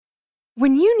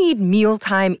When you need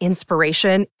mealtime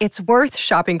inspiration, it's worth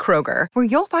shopping Kroger, where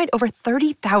you'll find over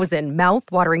 30,000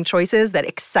 mouth-watering choices that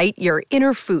excite your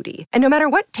inner foodie. And no matter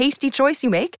what tasty choice you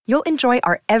make, you'll enjoy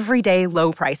our everyday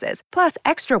low prices, plus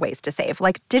extra ways to save,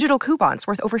 like digital coupons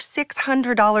worth over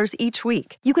 $600 each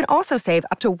week. You can also save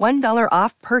up to $1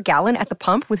 off per gallon at the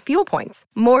pump with fuel points.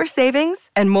 More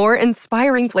savings and more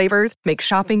inspiring flavors make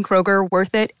shopping Kroger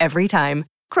worth it every time.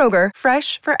 Kroger,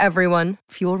 fresh for everyone.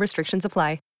 Fuel restrictions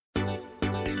apply.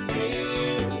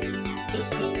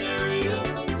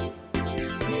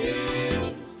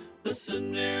 The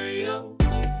scenario.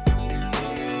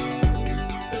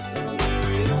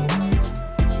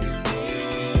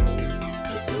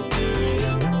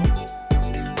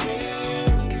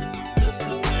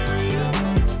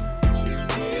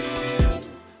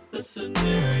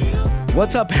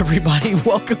 What's up, everybody?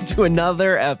 Welcome to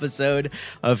another episode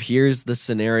of Here's the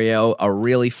Scenario, a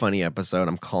really funny episode.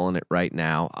 I'm calling it right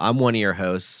now. I'm one of your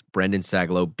hosts, Brendan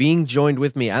Sagalow, being joined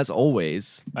with me, as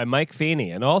always, by Mike Feeney,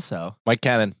 and also Mike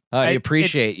Cannon. I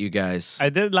appreciate you guys. I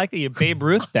did like that you Babe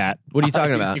Ruth that. What are you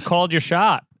talking about? You called your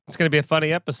shot. It's going to be a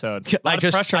funny episode. I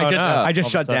just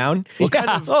shut down. What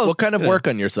kind of work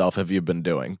on yourself have you been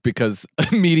doing? Because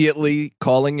immediately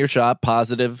calling your shot,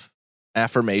 positive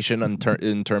affirmation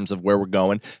in terms of where we're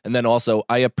going, and then also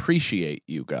I appreciate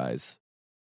you guys.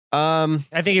 I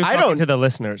think you were talking to the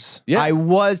listeners. Yeah, I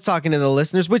was talking to the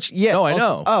listeners, which No, I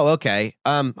know. Oh, okay.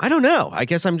 I don't know. I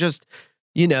guess I'm just,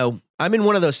 I'm in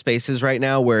one of those spaces right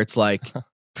now where it's like,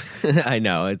 I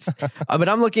know it's, but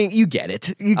I'm looking. You get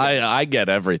it. I get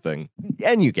everything,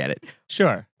 and you get it.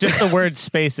 Sure. Just the word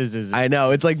spaces is. I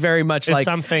know it's like very much like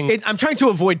something. I'm trying to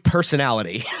avoid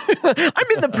personality. I'm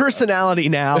in the personality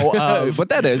now. But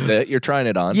that is it. You're trying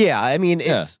it on. Yeah. I mean,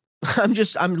 it's.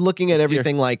 I'm looking at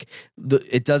everything like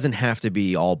it doesn't have to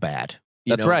be all bad.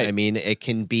 That's right. I mean, it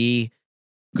can be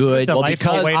good. Well,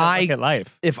 because way to look at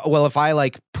life. If I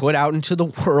like put out into the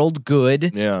world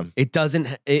good, it doesn't.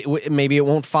 Maybe it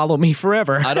won't follow me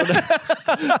forever. I don't know.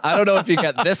 I don't know if you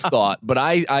get this thought, but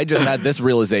I just had this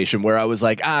realization where I was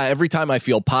like, every time I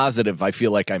feel positive, I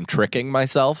feel like I'm tricking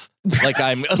myself. Like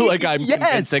I'm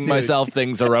convincing myself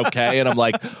things are okay, and I'm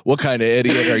like, what kind of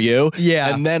idiot are you?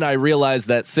 Yeah. And then I realized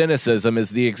that cynicism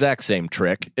is the exact same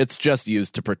trick. It's just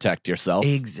used to protect yourself.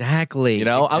 Exactly. I'm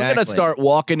gonna start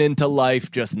walking into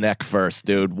life just neck first,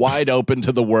 dude. Wide open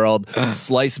to the world.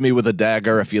 Slice me with a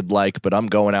dagger if you'd like, but I'm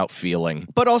going out feeling.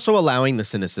 But also allowing the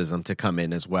cynicism to come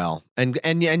in as well, and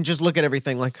just look at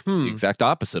everything like, The exact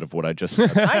opposite of what I just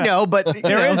said. I know, but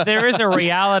there is a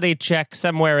reality check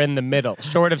somewhere in the middle,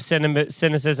 short of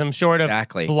cynicism, short of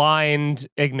blind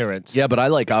ignorance. Yeah, but I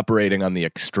like operating on the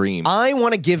extreme. I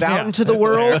want to give out into the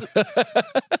world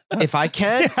if I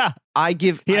can. Yeah. I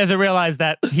give. He hasn't realized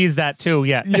that he's that too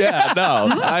yet. Yeah, no,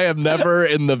 I am never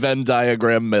in the Venn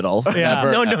diagram middle.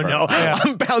 Yeah. Never, No. Yeah.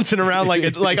 I'm bouncing around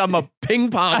like I'm a ping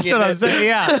pong. That's what I'm saying.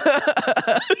 Yeah.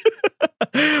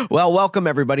 Well, welcome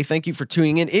everybody. Thank you for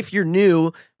tuning in. If you're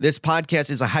new, this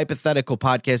podcast is a hypothetical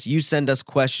podcast. You send us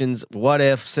questions, what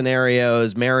if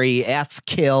scenarios, Mary F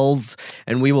kills,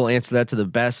 and we will answer that to the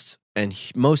best and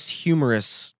most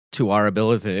humorous to our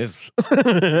abilities.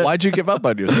 Why'd you give up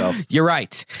on yourself? You're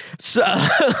right. So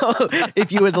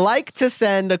if you would like to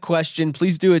send a question,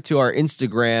 please do it to our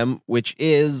Instagram, which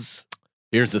is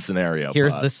Here's the Scenario.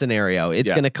 Here's the Scenario. It's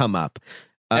going to come up.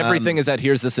 Everything is at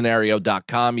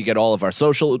here'sthescenario.com. You get all of our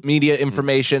social media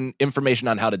information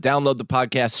on how to download the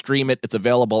podcast, stream it. It's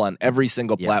available on every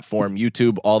single platform,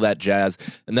 YouTube, all that jazz.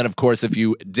 And then, of course, if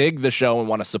you dig the show and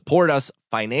want to support us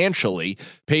financially,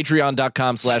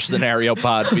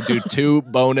 patreon.com/scenariopod. We do 2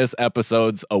 bonus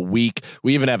episodes a week.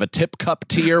 We even have a tip cup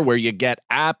tier where you get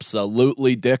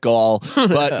absolutely dick all,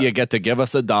 but you get to give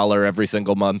us $1 every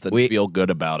single month and feel good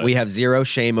about it. We have zero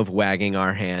shame of wagging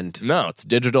our hand. No, it's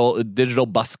digital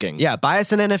busking. Yeah, buy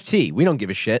us an NFT. We don't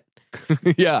give a shit.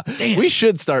 Yeah. Damn. We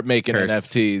should start making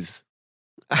NFTs.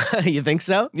 You think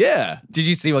so? Yeah. Did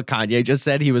you see what Kanye just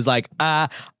said? He was like,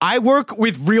 I work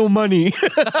with real money.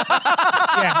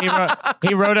 Yeah,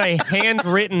 he wrote a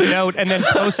handwritten note and then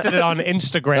posted it on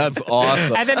Instagram. That's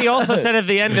awesome. And then he also said at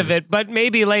the end of it, but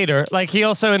maybe later. Like he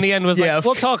also in the end was like,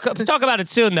 we'll talk about it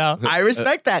soon though. I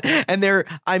respect that. And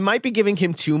I might be giving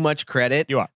him too much credit.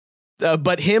 You are.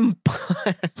 But him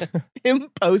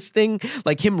posting,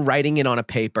 like him writing it on a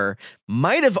paper,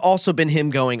 might have also been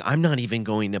him going, I'm not even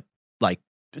going to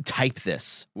type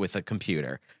this with a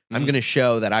computer. I'm going to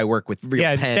show that I work with real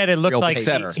pens. Instead it looked like he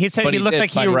said he looked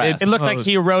like it looked like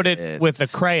he wrote it with a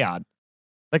crayon.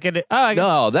 Look at it.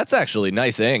 No, that's actually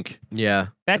nice ink. Yeah.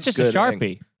 That's just a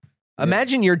Sharpie.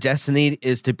 Imagine your destiny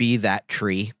is to be that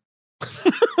tree.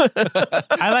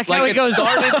 I like how Like it goes.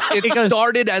 it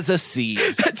started as a seed.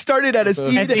 That started at a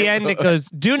seed. At the end, it goes,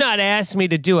 "Do not ask me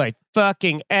to do a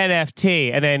fucking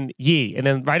NFT," and then ye, and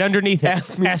then right underneath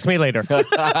it, ask me later. Which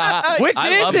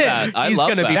I love is it? that. I He's love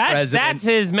gonna be that. president. That's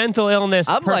his mental illness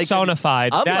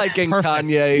personified. I'm That's liking perfect.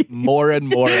 Kanye more and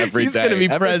more every day. He's gonna be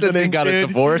Ever since president, he got a dude.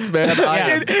 divorce, man. I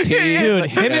am team Dude,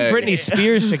 him and Kanye. Britney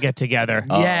Spears should get together.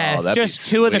 Yes. that'd be Just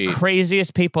two of the sweet.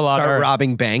 craziest people on Start earth.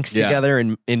 robbing banks Yeah. together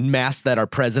in masks that are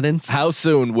presidents. How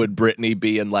soon would Britney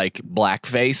be in like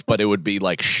blackface, but it would be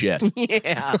like shit?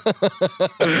 Yeah.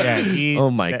 Yeah,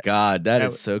 Oh my God, that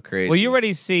is so crazy. Well, you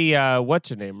already see what's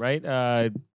her name,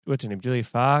 right? What's her name? Julia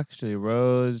Fox, Julia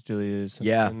Rose, Julia something.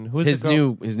 Yeah. Who's his the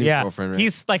girl? new Yeah, girlfriend. Right?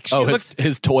 he's like she Oh, looks.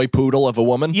 his toy poodle of a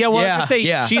woman? Yeah, well, Yeah, I was gonna say,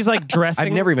 yeah. she's like dressing.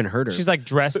 I've never even heard her. She's like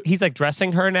he's like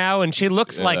dressing her now, and she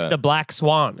looks Yeah. like the Black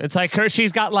Swan. It's like her.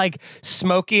 She's got like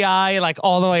smoky eye, like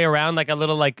all the way around, like a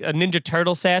little like a Ninja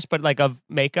Turtle sash, but like of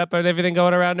makeup and everything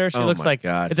going around her. She Oh looks my like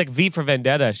God. it's like V for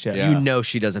Vendetta shit. Yeah. You know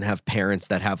she doesn't have parents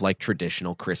that have like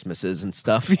traditional Christmases and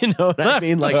stuff. You know what I Look.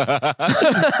 mean? Like,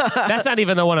 That's not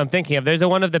even the one I'm thinking of. There's a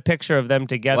one of the picture of them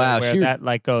together Wow, where she- that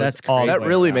like goes. that's all crazy. the That way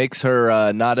really around. makes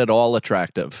her not at all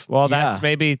attractive. Well, Yeah. that's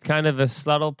maybe kind of a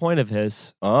subtle point of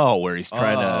his. Oh, where he's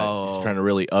trying Oh. to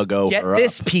really uggo get her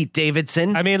this, up. Pete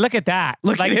Davidson. I mean, look at that.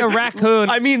 Look like at a him. raccoon.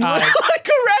 I mean, uh, like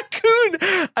a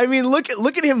raccoon. I mean, look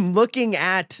at him looking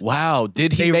at. Wow,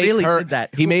 did he They make really her did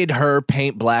that. He made her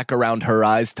paint black around her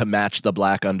eyes to match the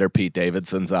black under Pete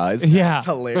Davidson's eyes. yeah, That's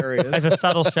hilarious. as a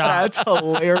subtle shot. That's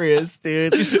hilarious,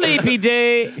 dude. Sleepy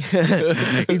day.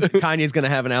 Kanye's gonna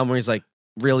have an album where he's like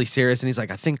really serious, and he's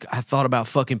like, I thought about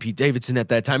fucking Pete Davidson at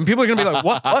that time. People are gonna be like,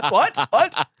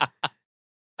 what?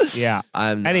 Yeah.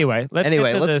 I'm Anyway, let's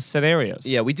get to the let's- scenarios.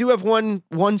 Yeah, we do have one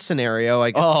scenario.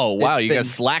 I guess. Oh, wow, It's you been- guys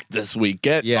slacked this week.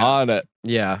 Get Yeah. on it.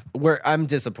 Yeah, I'm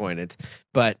disappointed,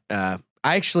 but I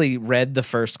actually read the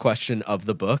first question of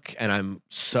the book, and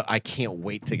I can't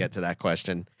wait to get to that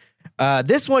question.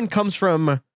 This one comes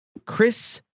from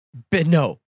Chris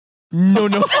Beno. No,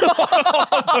 No,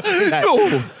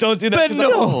 don't do that.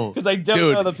 no. because I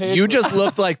don't know the dude, page. you just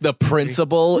looked like the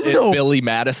principal in No. Billy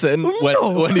Madison when,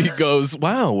 No. when he goes,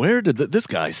 wow, where did this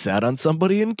guy sat on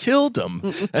somebody and killed him?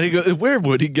 And he goes, where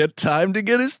would he get time to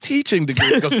get his teaching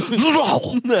degree? He goes,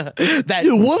 no,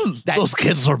 those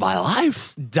kids are my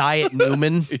life. Diet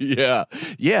Newman.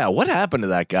 Yeah. What happened to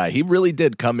that guy? He really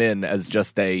did come in as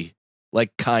just a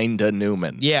like kinda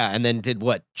Newman. Yeah, and then did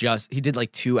what? He did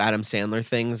like 2 Adam Sandler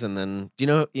things, and then do you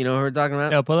know who we're talking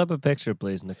about? No, pull up a picture,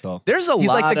 please, Nicole. There's a He's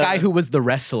lot like the of, guy who was the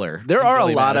wrestler. There in are a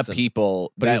Billy lot Madison. of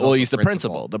people But that he's well, also he's the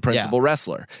principal. principal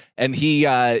wrestler. And he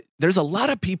there's a lot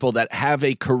of people that have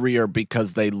a career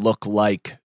because they look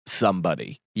like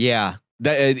somebody. Yeah,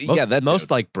 That most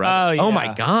dude, like brother. Oh, Oh yeah.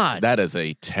 my god, that is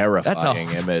a terrifying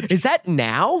image. Is that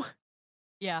now?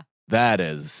 Yeah. That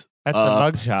is That's the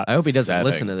mugshot. I hope he doesn't Upsetting.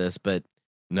 listen to this, but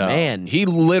no. Man. He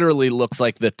literally looks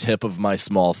like the tip of my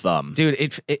small thumb. dude,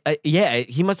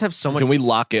 he must have so much. Can we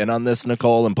lock in on this,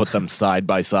 Nicole, and put them side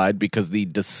by side? Because the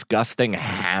disgusting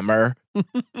hammer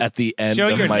at the end Show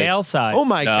of your my nail side. Oh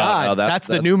my No, god, no, that's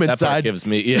the Newman that part side. gives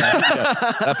me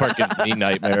that part gives me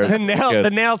nightmares. the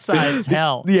nail side is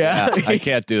hell. Yeah, Yeah, I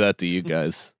can't do that to you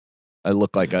guys. I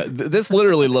look like this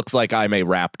literally looks like I'm a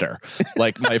raptor.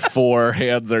 Like my 4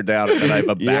 hands are down and I have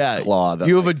a back claw. That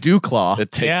you have a dew claw.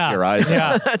 that takes Yeah. your eyes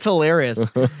Yeah. out. That's hilarious.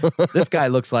 This guy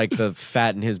looks like the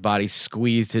fat in his body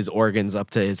squeezed his organs up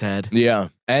to his head. Yeah.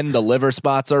 And the liver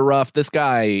spots are rough. This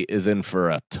guy is in for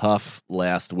a tough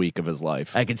last week of his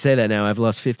life. I can say that now. I've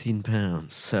lost 15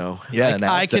 pounds, so Yeah,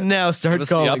 now I it's can now Give start us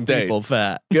the calling update. people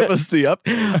fat. Give us the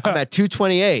update. I'm at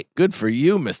 228. Good for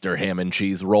you, Mr. Ham and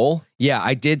Cheese Roll. Yeah,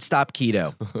 I did stop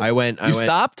keto. I went. You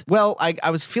stopped? Well, I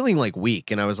was feeling like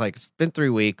weak, and I was like, it's been 3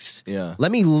 weeks. Yeah.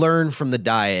 Let me learn from the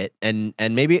diet, and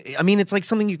maybe it's like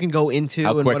something you can go into How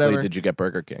and quickly whatever. did you get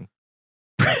Burger King?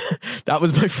 That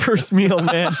was my first meal,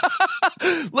 man.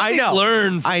 Let I know.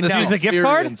 Learn from I this know. Use a gift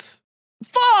card? experience.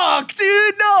 Fuck,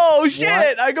 dude, no shit.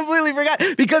 What? I completely forgot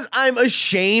because I'm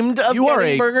ashamed of You are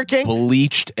getting a Burger King.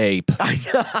 bleached ape.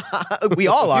 We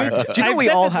all are. Do you know I've we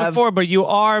said all this have? before, but you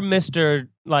are Mr.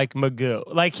 like Magoo.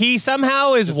 Like he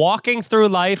somehow is walking through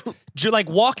life, like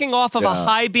walking off of a Yeah.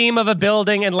 high beam of a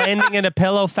building and landing in a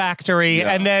pillow factory,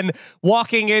 Yeah. and then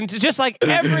walking into just like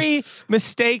every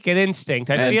mistake and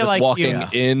instinct. I And feel just like walking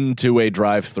into a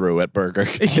drive-through at Burger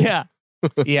King. yeah.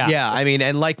 Yeah, I mean,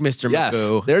 and like Mr. Yes,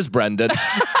 Magoo, there's Brendan.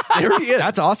 There he is.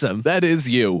 That's awesome. That is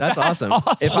you. That's awesome.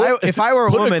 Awesome. If I were a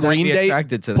Put a woman, I'd Green be Day-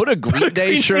 attracted to that. Put a Green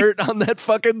Day shirt on that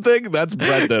fucking thing. That's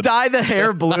Brendan. Dye the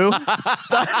hair blue. Dye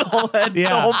the whole head, Yeah.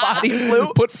 the whole body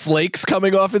blue. Put flakes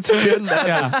coming off its chin. That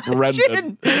Yeah. is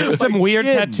Brendan. Chin. Some Like weird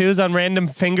chin. tattoos on random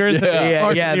fingers. Yeah.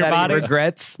 Parts Yeah, of your that body. he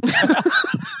regrets.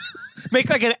 Make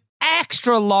like an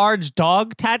extra large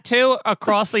dog tattoo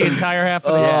across the entire half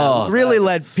of the Oh, Really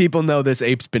let people know this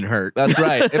ape's been hurt. That's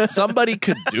right. If somebody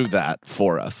could do that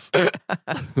for us. All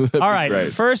right,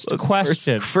 great. first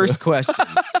question. First question.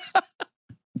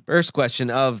 First question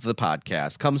of the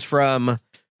podcast comes from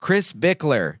Chris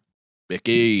Bickler.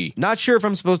 Mickey. Not sure if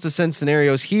I'm supposed to send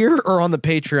scenarios here or on the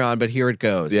Patreon, but here it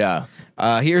goes. Yeah.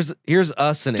 Here's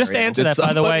a scenario. Just answer Did that, by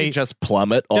the somebody way. just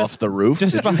plummet just- off the roof?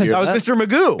 just Did you by- hear That was that? Mr.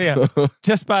 Magoo. Yeah.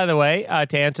 Just by the way,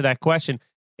 to answer that question,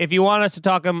 if you want us to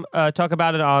talk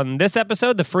about it on this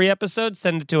episode, the free episode,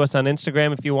 send it to us on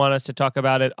Instagram. If you want us to talk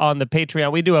about it on the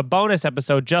Patreon, we do a bonus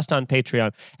episode just on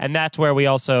Patreon, and that's where we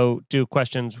also do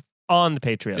questions on the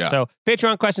Patreon. Yeah. So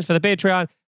Patreon questions for the Patreon,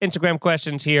 Instagram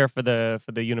questions here for the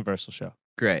Universal show.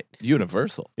 Great.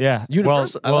 Universal. Yeah,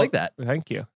 Universal. I like that. Thank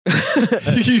you.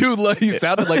 You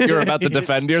sounded like you were about to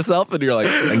defend yourself, and you're like,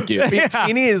 "Thank you."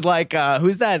 Feeney is like,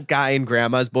 who's that guy in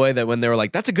Grandma's Boy that when they were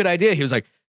like, that's a good idea, he was like,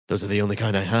 those are the only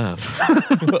kind I have.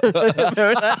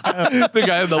 The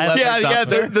guy in the leather yeah,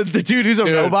 duster. the dude who's a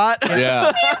Dude. robot.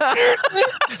 Yeah.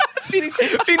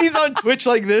 Feeney's on Twitch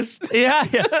like this, Yeah,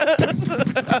 yeah.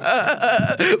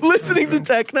 listening to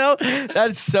techno.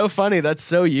 That's so funny. That's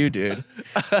so you, dude.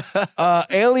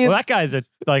 Alien. Well, that guy's a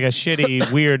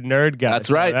shitty, weird nerd guy. That's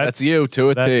so right. That's you to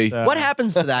a T. What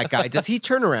happens to that guy? Does he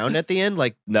turn around at the end?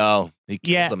 Like, No, he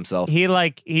kills Yeah, himself. he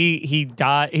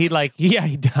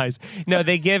dies. No,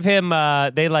 they give him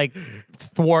they like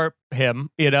thwart him,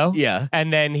 yeah.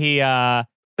 and then he'll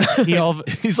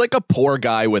He's like a poor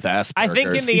guy with Asperger's. I think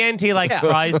in the end he like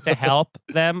tries to help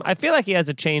them. I feel like he has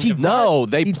a change of heart. No,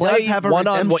 they He play does have a one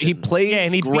on one. He redemption. plays Yeah,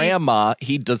 and he Grandma.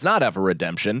 He does not have a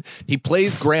redemption. He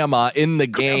plays Grandma in the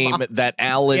game that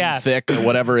Alan Yeah. Thicke or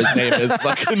whatever his name is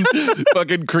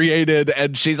fucking created,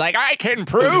 and she's like, I can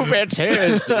prove it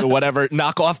is whatever.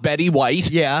 Knock off Betty White.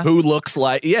 Yeah. who looks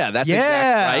like that's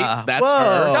exactly right. That's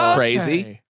her. Whoa.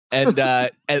 Crazy. And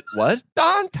what?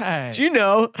 Dante. Do you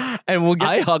know? And we'll get.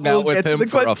 I hung we'll out with get to him the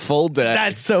for a question. full day.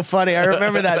 That's so funny. I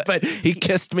remember that. But he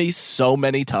kissed me so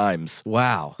many times.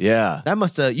 wow, Yeah.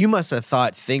 you must have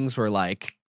thought things were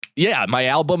like. Yeah, my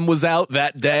album was out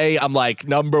that day. I'm like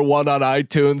 #1 on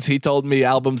iTunes. He told me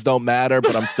albums don't matter,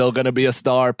 but I'm still going to be a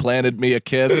star. Planted me a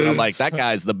kiss. And I'm like, that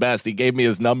guy's the best. He gave me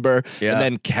his number Yeah. and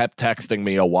then kept texting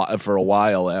me for a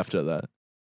while after that.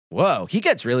 Whoa, he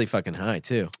gets really fucking high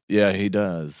too. Yeah, he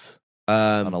does.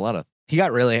 On a lot of He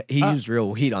used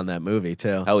real heat on that movie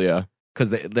too. hell yeah. Because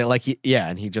they like,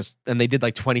 and they did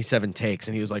like 27 takes,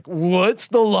 and he was like, "What's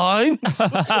the line?"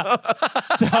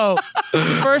 So,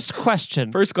 first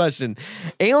question. First question: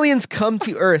 aliens come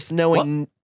to Earth knowing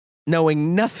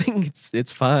nothing.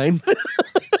 It's fine.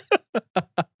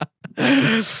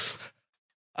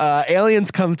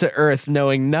 Aliens come to Earth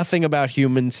knowing nothing about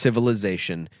human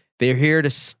civilization. They're here to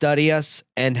study us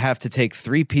and have to take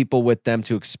 3 people with them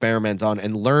to experiment on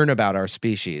and learn about our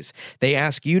species. They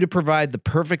ask you to provide the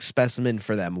perfect specimen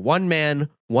for them. 1 man,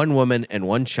 1 woman, and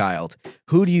 1 child.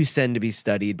 Who do you send to be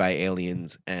studied by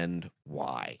aliens and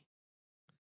why?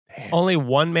 Only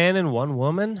 1 man and 1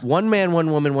 woman? 1 man,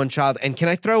 1 woman, 1 child. And can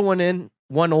I throw one in?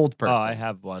 1 old person. Oh, I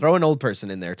have one. Throw an old person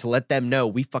in there to let them know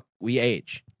we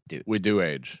age, dude. We do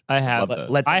age. I have. Love that.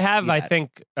 Let them I have. see I that.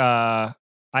 think.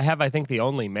 I think the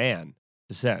only man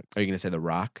to send. Are you going to say The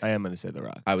Rock? I am going to say The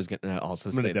Rock. I was going to also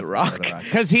say The Rock.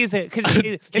 Because he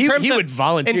would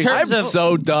volunteer. in terms I'm of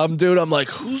so dumb, dude. I'm like,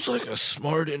 who's like a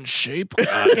smart in shape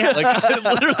guy? Yeah. Like, I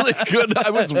literally couldn't. I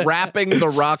was rapping the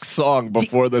Rock song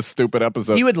before this stupid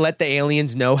episode. He would let the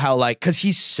aliens know how, like, because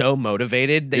he's so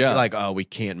motivated. They'd Yeah. be like, oh, we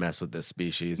can't mess with this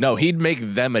species. No, he'd make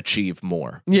them achieve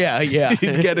more. Yeah, yeah.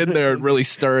 He'd get in there and really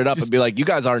stir it up and be like, you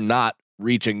guys are not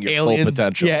reaching your full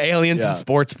potential. Yeah, aliens Yeah. in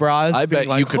sports bras. I being bet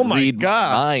like, you could oh my read my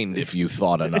God. mind if you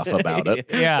thought enough about it.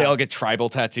 Yeah. They all get tribal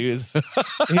tattoos.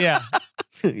 yeah.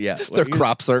 Yeah. They're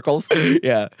crop circles.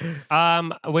 Yeah.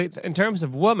 Wait. In terms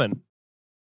of woman,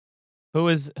 who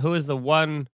is the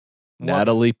one?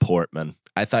 Natalie Portman.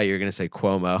 I thought you were gonna say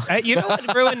Cuomo. You know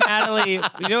what ruined Natalie?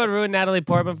 You know what ruined Natalie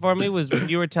Portman for me was when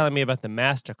you were telling me about the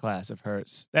masterclass of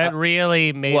hers. That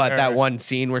really made What her, that one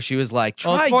scene where she was like,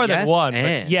 Well, "Try it's more yes than one.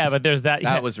 and." But yeah, but there's that.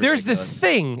 That yeah. was There's this ridiculous.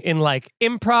 thing in like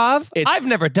improv. It's- I've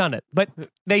never done it, but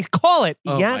they call it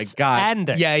Oh yes my god!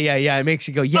 and. Yeah. It makes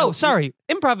you go, "Yeah." Oh, sorry.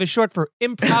 Improv is short for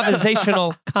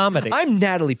improvisational comedy. I'm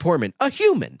Natalie Portman, a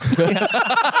human.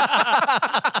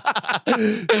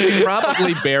 She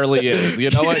probably barely is. You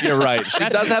know what? You're right. She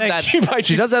That's does the have thing. that.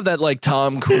 She does have that like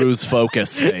Tom Cruise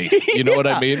focus face. You know what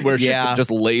I mean? Where she Yeah. can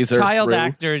just laser Child through.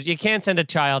 actors, you can't send a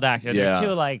child actor. Yeah. They're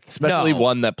too like. Especially No.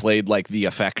 one that played like the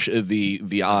affection,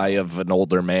 the eye of an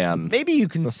older man. Maybe you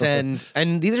can send,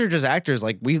 and these are just actors.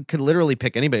 Like we could literally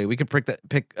pick anybody. We could pick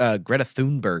Greta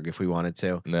Thunberg if we wanted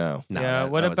to. No. No, Yeah,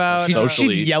 that what was- about, she'd,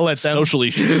 Socially, she'd yell at them? Socially,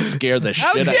 she'd scare the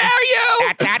How shit dare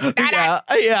out.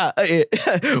 you! Yeah.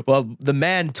 Well, the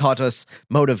man taught us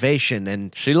motivation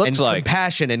and She looks and like-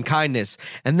 compassion and kindness,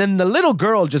 and then the little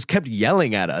girl just kept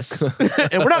yelling at us,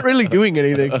 and we're not really doing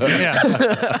anything.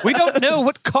 Yeah. We don't know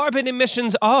what carbon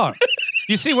emissions are.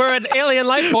 You see, we're an alien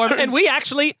life form, and we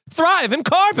actually thrive in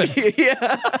carbon.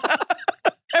 Yeah,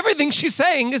 Everything she's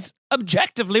saying is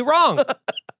objectively wrong,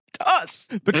 to us,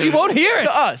 but she won't hear it.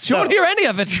 To us, She won't no. hear any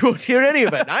of it. You won't hear any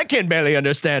of it. I can barely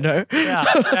understand her. Yeah.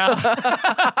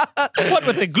 What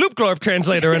with the Gloop Glorp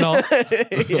translator and all?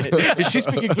 Is she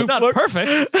speaking It's not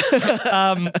perfect.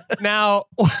 Now,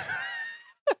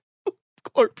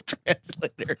 Glorp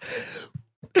translator?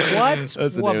 what? That's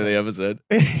the name of the episode.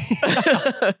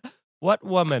 What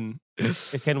woman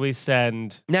can we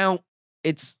send? Now,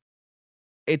 it's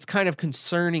kind of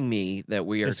concerning me that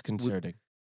we are Disconcerting.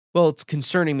 Well, it's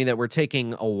concerning me that we're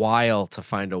taking a while to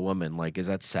find a woman. Like, is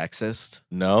that sexist?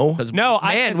 No. Because No,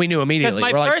 we knew Because immediately.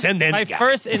 my We're like, first, send in my a guy.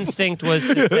 first instinct was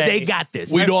to say, They got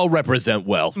this. We'd all represent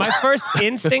well. My first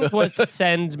instinct was to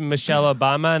send Michelle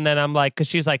Obama, and then I'm like, because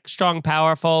she's like strong,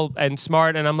 powerful, and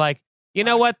smart, and I'm like, you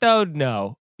know what though?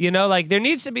 No, you know, like there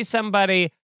needs to be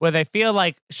somebody where they feel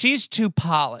like she's too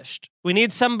polished. We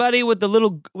need somebody with a little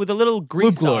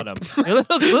grease on them, a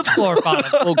little gloop glorp on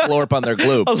them. A little glorp on their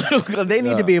gloop. A little, they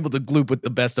need to be able to gloop with the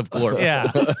best of glorp.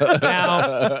 Yeah.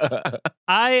 Now,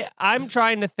 I'm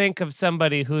trying to think of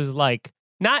somebody who's like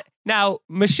not now.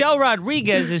 Michelle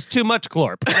Rodriguez is too much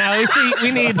glorp. Now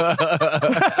we need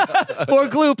more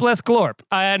gloop, less glorp,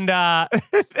 and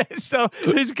so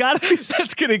there's got to be.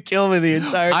 That's gonna kill me the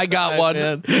entire. I got time, one.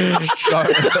 man.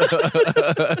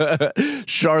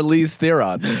 Charlize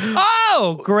Theron.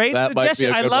 Oh, great That might be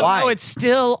suggestion! a I good love one. how it's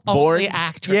still only Born-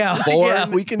 actress. Yeah, Born, yeah,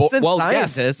 we can send well,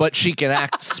 scientists. yes, but she can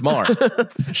act smart.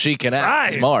 She can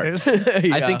act smart.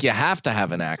 Scientists. I think you have to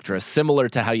have an actress, similar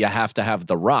to how you have to have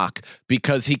The Rock,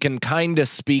 because he can kind of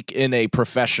speak in a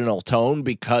professional tone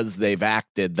because they've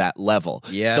acted that level.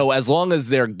 Yeah. So as long as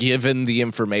they're given the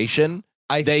information,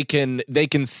 they can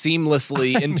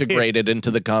seamlessly integrate it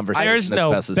into the conversation. There's as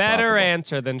no best as better possible.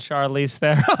 answer than Charlize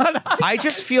Theron. I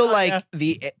just feel like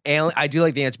the alien. I do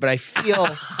like the answer, but I feel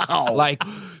like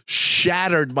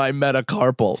Shattered my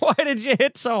metacarpal. Why did you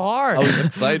hit so hard? I was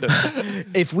excited.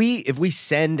 if we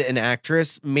send an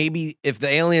actress, maybe if the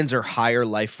aliens are higher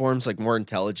life forms, like more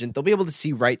intelligent, they'll be able to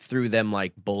see right through them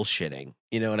like bullshitting.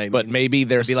 You know what I mean? But maybe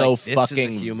they're Be so like, "This is a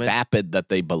fucking human." vapid that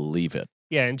they believe it.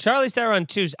 Yeah, and Charlize Theron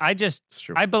too.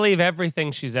 true. I believe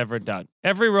everything she's ever done,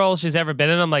 every role she's ever been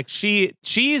in. I'm like, she's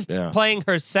Yeah. playing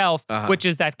herself, Uh-huh. which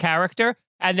is that character,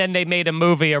 and then they made a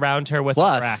movie around her with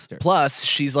other actors. Plus,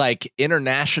 she's like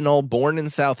international, born in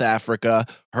South Africa.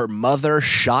 Her mother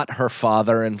shot her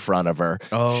father in front of her.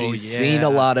 Oh, she's yeah. seen a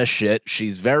lot of shit.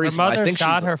 She's very Her smart. mother I think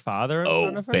shot she's, her father in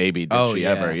front Oh, of her. baby, did Oh, she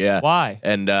yeah. ever? Yeah. Why?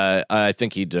 And I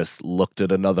think he just looked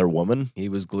at another woman. he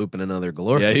was glooping another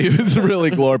glorp. Yeah, he was really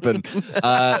glorping.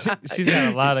 She's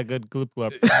got a lot of good gloop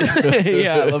glorp.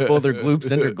 Yeah, I love both her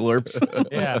gloops and her glorps.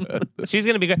 Yeah, she's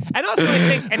gonna be good. And also, I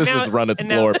think and This now, has run its and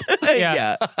now- glorp.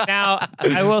 Yeah. Now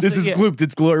I will This say, is yeah, glooped,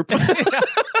 it's glorp.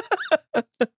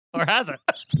 or has it?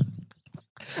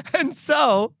 And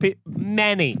so,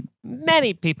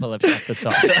 many people have shut this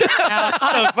off. Now,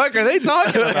 What the fuck are they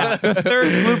talking about? the third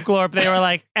gloop glorp, they were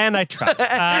like, and I tried.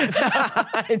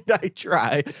 And I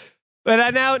try.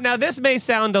 But now this may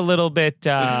sound a little bit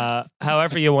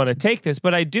however you want to take this,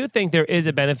 but I do think there is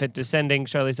a benefit to sending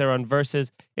Charlize Theron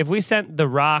versus if we sent The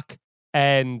Rock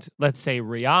and let's say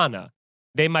Rihanna,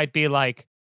 they might be like,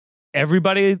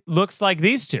 everybody looks like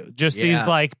these two, just these Yeah.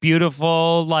 like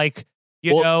beautiful, like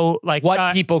like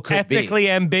what people could be. ethically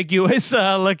ambiguous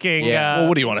looking. Yeah. Well,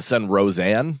 what do you want to send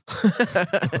Roseanne?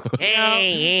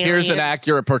 Here's an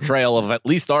accurate portrayal of at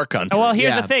least our country. Well,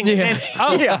 here's Yeah. the thing.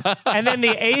 Yeah. And then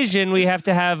the Asian we have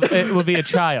to have it will be a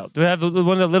child. We have one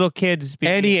of the little kids.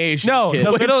 Any Asian No, kid.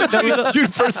 the little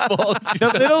Dude, first of all, the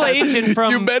little Asian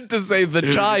from you meant to say the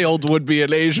child would be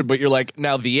an Asian, but you're like,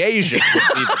 now the Asian would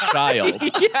be the child.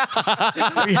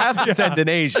 We have to send an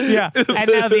Asian. yeah, and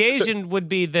now the Asian would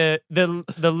be the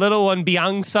little one,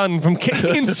 Byung Sun from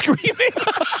Kicking and Screaming,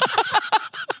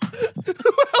 who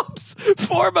helps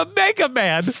form a Mega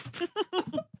Man.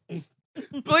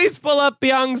 Please pull up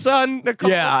Byung Sun.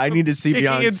 Yeah, I need to see Kicking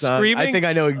Beyond and Sun. Screaming. I think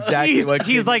I know exactly what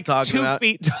he's kid like you're talking 2 about.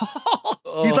 feet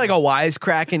tall. He's like a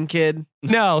wisecracking kid.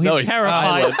 No, he's he's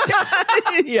terrified.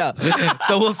 Yeah.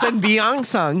 So we'll send Byung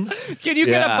Sun. Can you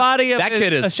get a body of that his,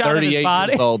 kid a is shot of his 38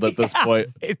 body? years old at this point.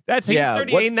 That's Yeah,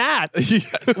 38 ain't that.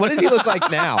 What does he look like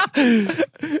now?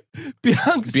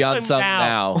 Byung Sun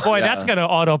now. Boy, Yeah. that's gonna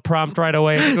auto prompt right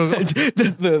away. in Google.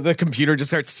 the computer just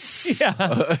starts. Yeah,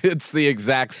 It's the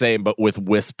exact same, but with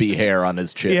wispy hair on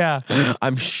his chin. yeah.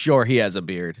 I'm sure he has a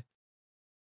beard.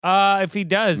 If he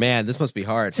does, Man, this must be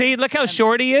hard. see, look how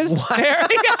short he is.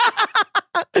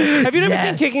 Have you never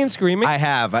Yes. seen Kicking and Screaming? I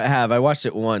have. I watched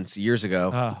it once years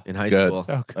ago Oh. in high Good. school.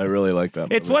 Oh, I really like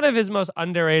that. it's movie. one of his most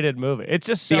underrated movies. It's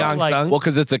just so Byung like Sun? Well,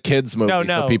 because it's a kids movie, No,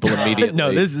 so no. people immediately.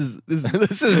 No, this is this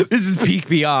is peak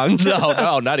Byung.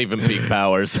 no, not even peak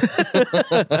powers.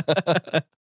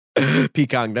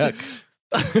 Peacock duck.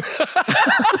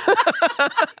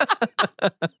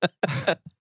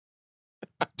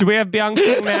 Do we have Byung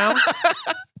Sun now?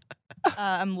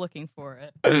 I'm looking for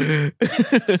it.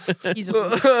 He's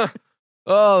a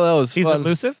Oh, that was He's fun.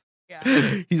 elusive.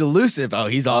 yeah. He's elusive. Oh,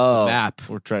 he's off Oh, the map.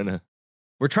 We're trying to.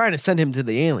 We're trying to send him to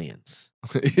the aliens.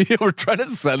 We're trying to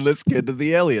send this kid to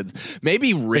the aliens.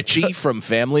 Maybe Richie from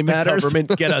Family Matters.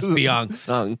 Government, get us Byung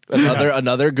Sun.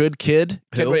 Another good kid.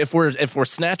 Who? If we're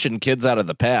snatching kids out of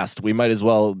the past, we might as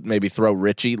well maybe throw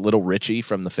little Richie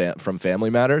from from Family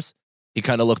Matters. He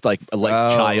kind of looked like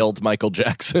child Michael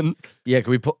Jackson. Yeah,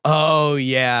 can we put? Oh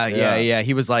yeah, Yeah. yeah.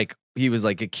 He was like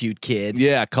a cute kid.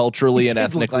 Yeah, culturally He and did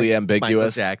look ethnically like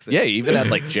ambiguous. Michael Jackson. Yeah, he even had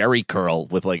like Jerry curl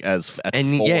with like as at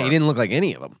And 4. yeah, he didn't look like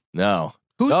any of them. No.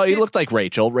 Who's No, he kid- looked like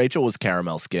Rachel. Rachel was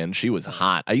caramel skin. She was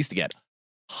hot. I used to get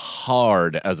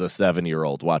hard as a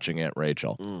 7-year-old watching Aunt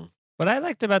Rachel. What I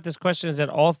liked about this question is that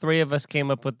all three of us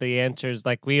came up with the answers.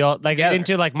 Like we all like Together.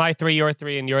 into like my 3, your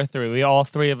 3, and your 3. We all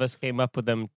three of us came up with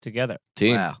them together.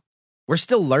 Team. Wow, we're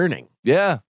still learning.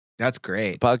 Yeah. That's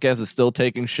great. Podcast is still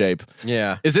taking shape.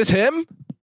 Yeah. Is this him?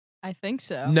 I think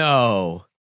so. No.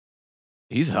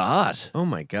 He's hot. Oh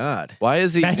my god. Why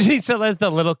is he? Imagine he still has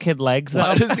the little kid legs.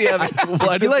 Why Though. does he have? Why Is he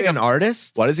does like he have, an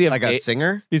artist? why does he have Like a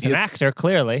singer? He's an He's- actor,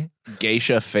 clearly.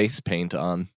 geisha face paint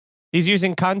on? He's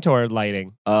using contour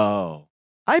lighting. Oh,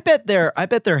 I bet their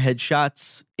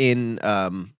headshots in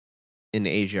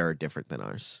Asia are different than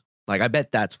ours. Like I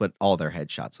bet that's what all their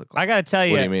headshots look like. I gotta tell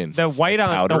you, What do you mean? the white on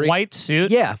the Powdery? white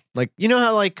suit. Yeah, like you know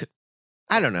how like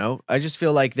I don't know. I just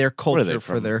feel like their what are they culture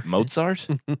for from? their Mozart?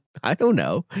 I don't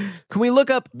know. Can we look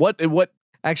up? What?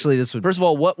 Actually, this would First of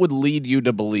all, what would lead you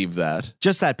to believe that?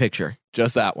 just that picture.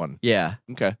 Just that one. Yeah,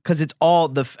 Okay. because it's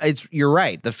all it's. You're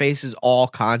right. The face is all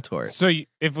contour. So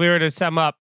if we were to sum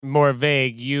up more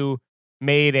vague, you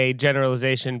made a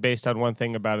generalization based on one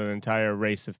thing about an entire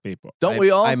race of people. Don't we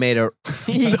all? I made a.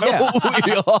 yeah, Don't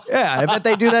we all? yeah. I bet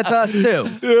they do that to us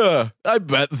too. Yeah, I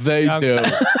bet they do.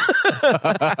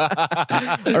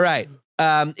 All right.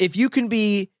 If you can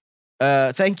be,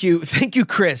 thank you,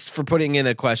 Chris, for putting in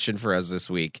a question for us this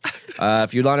week.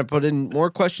 If you'd want to put in more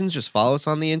questions, just follow us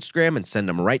on the Instagram and send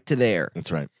them right to there.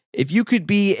 That's right. If you could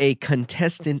be a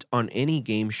contestant on any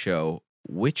game show,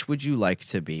 which would you like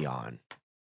to be on?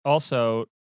 Also,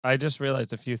 I just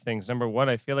realized a few things. Number one,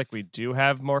 I feel like we do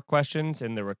have more questions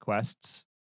in the requests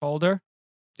folder.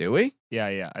 Do we?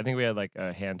 Yeah. I think we had like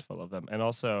a handful of them. And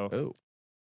also, Oh.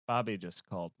 Bobby just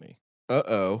called me.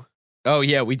 Uh-oh. Oh,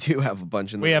 yeah, we do have a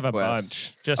bunch in the We have a requests.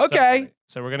 bunch. Just Okay.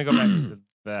 So we're going to go back to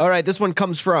that. All right, this one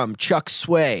comes from Chuck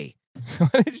Sway.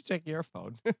 Why did you check your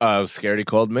phone? I was scared he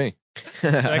called me.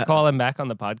 Did I call him back on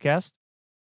the podcast?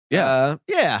 Yeah.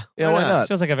 Yeah, why not? This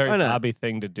feels like a very Why not? Bobby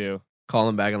thing to do. Call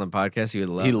him back on the podcast. He would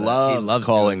love He that. loves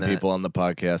calling doing that. people on the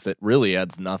podcast. It really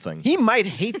adds nothing. He might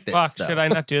hate this. Fuck, though. should I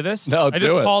not do this? No, I just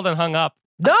do it. called and hung up.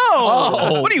 No!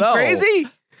 Oh, what are you, no. crazy?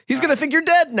 He's going to think you're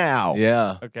dead now.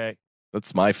 Yeah, Okay.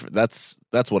 that's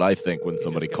that's what I think when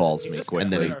somebody calls me quickly.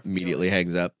 And then he immediately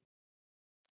hangs up.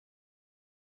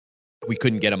 We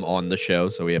couldn't get him on the show,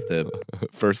 so we have to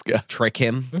First guy. trick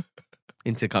him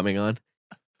into coming on.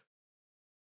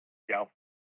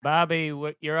 Bobby,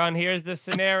 you're on Here's the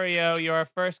Scenario. You're our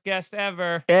first guest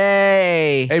ever.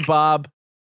 Hey. Hey, Bob.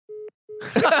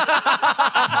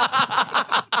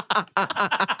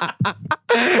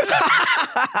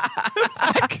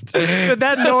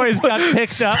 That noise got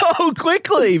picked up. So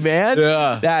quickly, man.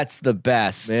 Yeah. That's the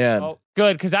best. Man. Oh,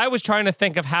 good, because I was trying to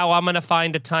think of how I'm going to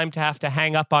find a time to have to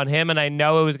hang up on him, and I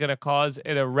know it was going to cause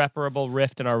an irreparable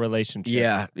rift in our relationship.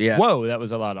 Yeah, yeah. Whoa, that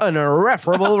was a lot of. An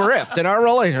irreparable rift in our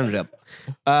relationship.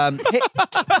 Hey,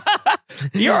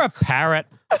 You're a parrot.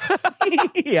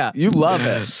 yeah. You love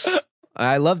it.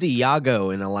 I loved Iago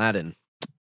in Aladdin.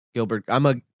 Gilbert, I'm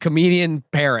a comedian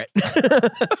parrot.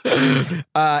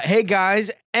 Hey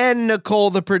guys, and Nicole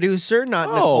the producer,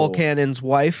 not Nicole Cannon's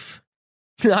wife.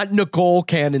 Not Nicole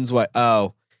Cannon's wife.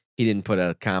 Oh, he didn't put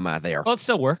a comma there. Well, it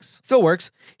still works. Still works.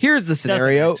 Here's the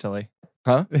scenario. Actually.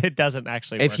 Huh? It doesn't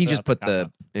actually If work he just without put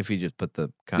comma. if he just put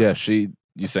the comma. Yeah,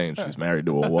 you saying she's married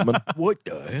to a woman? What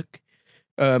the heck?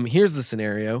 Here's the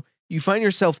scenario. You find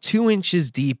yourself 2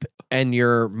 inches deep and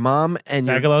your mom and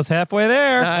your Zagalo's halfway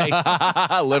there.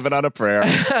 Living on a prayer.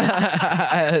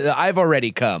 I've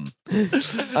already come.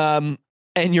 And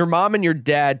your mom and your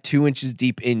dad 2 inches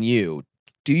deep in you.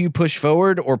 Do you push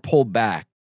forward or pull back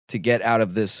to get out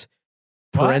of this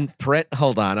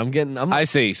hold on. I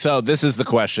see. So this is the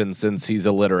question since he's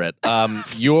illiterate.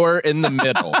 You're in the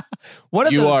middle.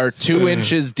 You are 2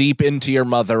 inches deep into your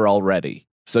mother already.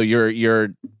 So you're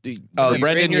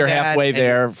Brendan, you're halfway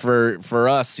there. For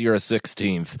us, you're a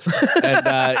 16th.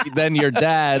 And then your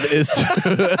dad is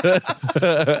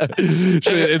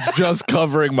it's just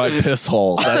covering my piss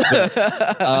hole. That's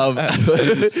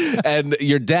it. And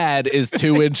your dad is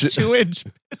 2 inches. 2 inch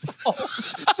pistol.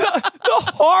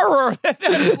 The horror that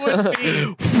would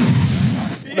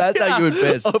be. That's how you would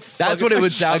piss. That's what it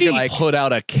would sound like. Put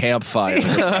out a campfire.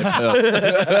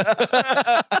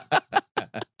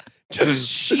 Just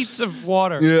sheets of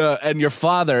water. Yeah, and your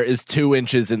father is 2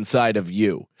 inches inside of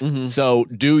you. Mm-hmm. So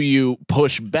do you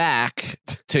push back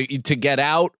to get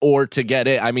out or to get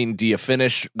in? I mean, do you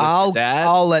finish with your dad?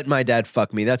 I'll let my dad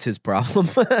fuck me. That's his problem.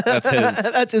 That's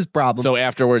his. That's his problem. So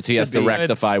afterwards, he has to be.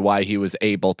 rectify why he was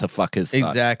able to fuck his son.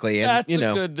 Exactly. And That's you a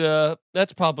know, good.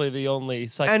 That's probably the only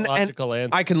psychological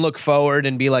answer. I can look forward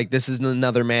and be like, this is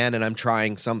another man and I'm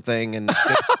trying something and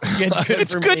good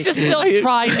It's for good me. to still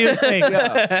try new things. All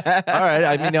right.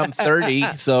 I mean, I'm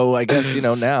 30, so I guess,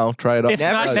 now, try it on. If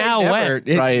Never not say now, never.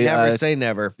 when? Try, Never say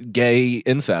never. Gay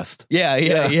incest. Yeah.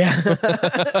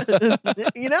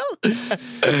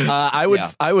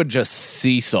 I would just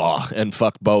seesaw and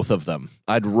fuck both of them.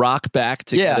 I'd rock back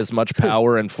to get as much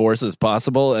power and force as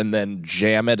possible, and then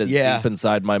jam it as deep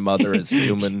inside my mother as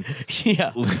human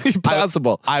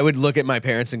possible. I would look at my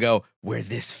parents and go, we're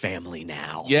this family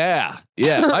now. Yeah.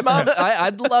 My mom,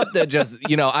 I'd love to just,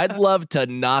 I'd love to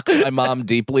knock my mom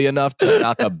deeply enough to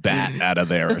knock a bat out of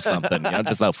there or something.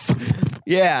 Just like,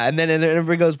 Yeah. And then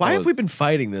everybody goes, why have we been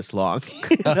fighting this long?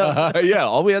 yeah,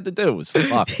 all we had to do was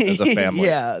fuck as a family.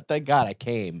 Yeah. Thank God I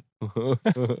came.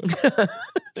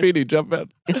 Petey, jump in.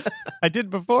 I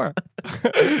did before.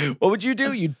 What would you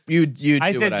do? You'd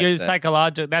I do think what you're said.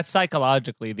 psychological. That's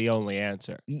psychologically the only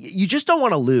answer. You just don't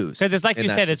want to lose. Because it's like in you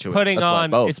that said, it's situation. putting That's why on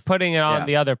both. it's putting it on Yeah.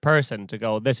 the other person to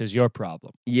go, this is your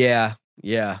problem. Yeah.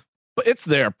 But it's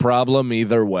their problem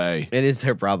either way. It is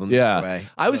their problem. Yeah. either way.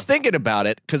 I was thinking about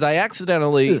it because I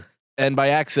accidentally, and by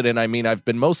accident, I mean I've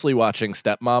been mostly watching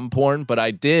stepmom porn, but I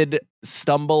did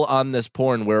stumble on this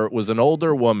porn where it was an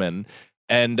older woman,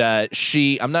 and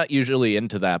I'm not usually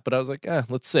into that, but I was like,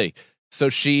 let's see. So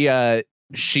she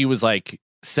was like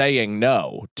saying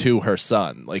no to her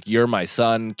son, like, you're my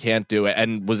son, can't do it,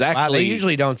 and was actually. Wow, they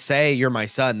usually don't say you're my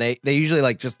son. They usually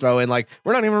like just throw in like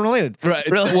we're not even related. Right.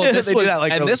 Really? Well, this They do was, that,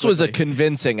 like, and really this was a quickly.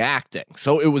 convincing acting.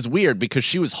 So it was weird because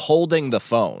she was holding the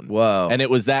phone. Whoa. And it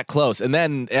was that close. And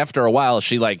then after a while,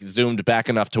 she like zoomed back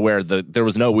enough to where there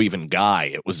was no even guy.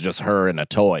 It was just her and a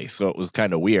toy. So it was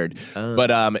kind of weird.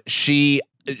 But she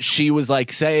was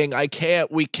like saying,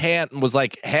 we can't, and was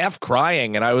like half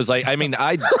crying. And I was like,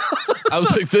 I was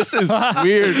like, this is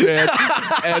weird, man.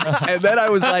 And then I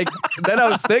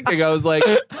was thinking,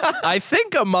 I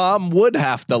think a mom would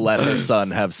have to let her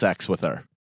son have sex with her.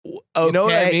 You know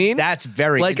what I Okay, mean? That's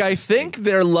very Like, I think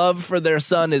their love for their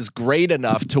son is great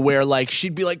enough to where, like,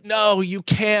 she'd be like, no, you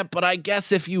can't, but I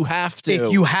guess if you have to.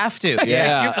 if you have to.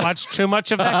 Yeah. You've watched too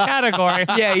much of that category.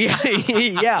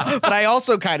 Yeah. But I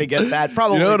also kind of get that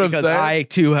probably You know what I'm because saying? I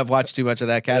too have watched too much of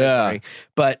that category.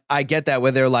 But I get that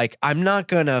where they're like, I'm not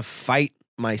gonna fight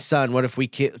my son? What if we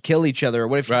kill each other? Or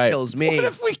what if he Right. kills me? What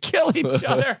if we kill each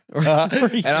other?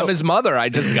 And I'm his mother. I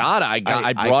just gotta.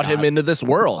 I brought him into this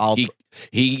world.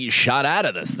 He shot out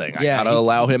of this thing. I gotta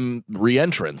allow him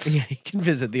re-entrance. Yeah, he can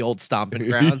visit the old stomping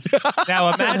grounds.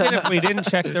 Now imagine if we didn't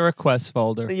check the request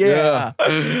folder. Yeah.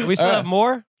 We still have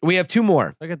more? We have 2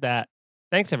 more. Look at that.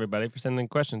 Thanks, everybody, for sending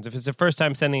questions. If it's the first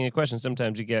time sending a question,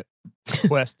 sometimes you get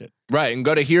requested. Right, and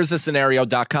go to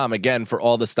here'sthescenario.com again for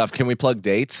all the stuff. Can we plug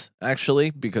dates,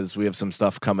 actually? Because we have some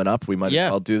stuff coming up. We might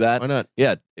as well do that. Why not?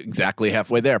 Yeah, exactly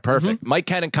halfway there. Perfect.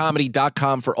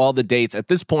 MikeCannonComedy.com for all the dates. At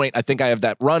this point, I think I have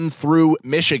that run through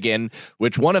Michigan,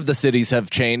 which one of the cities have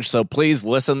changed, so please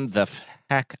listen the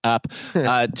heck up.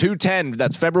 2/10,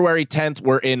 that's February 10th.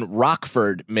 We're in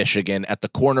Rockford, Michigan at the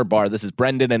Corner Bar. This is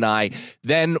Brendan and I.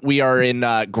 Then we are in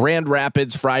Grand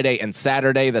Rapids Friday and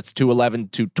Saturday. That's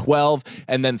 2/11 to 12.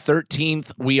 And then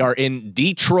 13th, we are in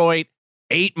Detroit.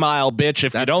 8 Mile, bitch.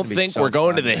 If you don't think we're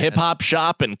going to the hip hop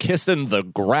shop and kissing the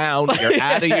ground, you're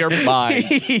out of your mind.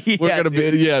 We're going to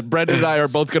be, Brendan and I are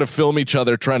both going to film each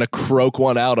other trying to croak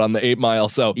one out on the 8 Mile.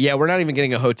 So, yeah, we're not even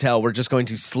getting a hotel. We're just going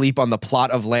to sleep on the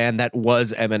plot of land that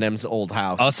was Eminem's old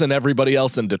house. Us and everybody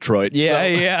else in Detroit.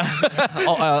 Yeah.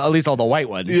 At least all the white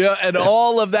ones. Yeah, and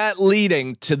all of that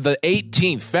leading to the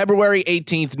 18th, February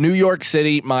 18th, New York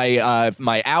City,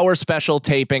 my hour special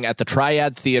taping at the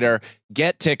Triad Theater.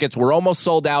 Get tickets. We're almost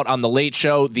sold out on the late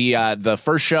show. The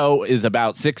first show is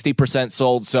about 60%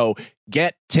 sold. So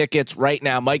get tickets right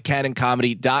now,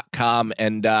 MikeCannonComedy.com.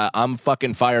 And I'm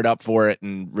fucking fired up for it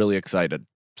and really excited.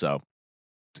 So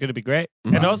it's going to be great.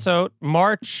 And also,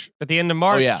 March, at the end of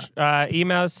March,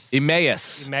 Emmaus.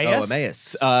 Emmaus.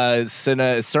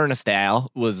 Cernistal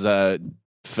was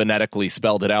phonetically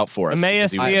spelled it out for us.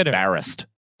 Emmaus He was Theater. embarrassed.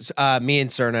 Me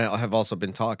and Cerna have also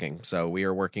been talking, so we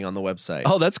are working on the website.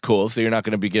 Oh, that's cool. So you're not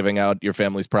going to be giving out your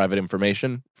family's private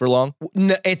information for long?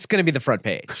 No, it's going to be the front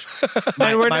page.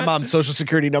 my mom's social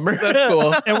security number. That's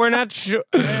cool. And we're not sure.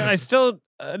 I still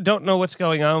don't know what's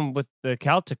going on with the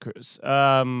Calta Cruise.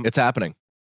 It's happening.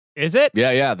 Is it?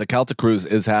 Yeah. The Calta Cruise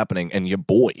is happening, and your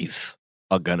boys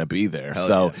are going to be there.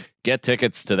 Hell get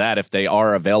tickets to that if they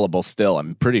are available still.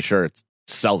 I'm pretty sure it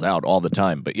sells out all the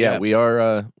time. But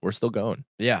we're still going.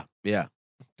 Yeah.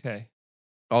 Okay.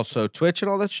 Also Twitch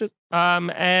and all that shit.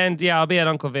 And I'll be at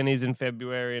Uncle Vinny's in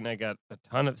February, and I got a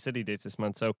ton of city dates this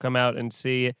month. So come out and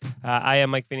see. I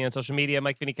am Mike Feeney on social media,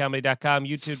 MikeFeeneyComedy.com,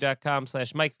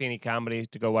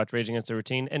 YouTube.com/MikeFeeneyComedy to go watch Rage Against the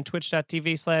Routine, and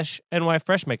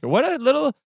Twitch.tv/NYFreshmaker. What a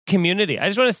little community. I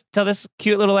just want to tell this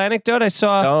cute little anecdote I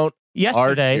saw Don't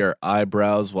yesterday. arch your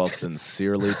eyebrows while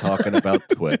sincerely talking about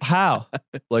Twitch. How?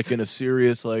 Like in a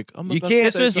serious, like, You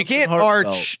can't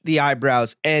arch the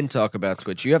eyebrows and talk about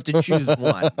Twitch. You have to choose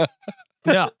one.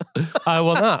 No, I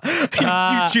will not.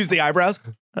 You choose the eyebrows?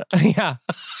 Yeah.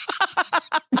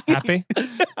 Happy?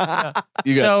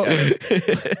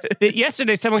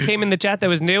 Yesterday someone came in the chat that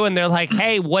was new, and they're like,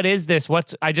 hey, what is this?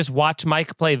 I just watched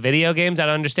Mike play video games. I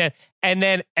don't understand. And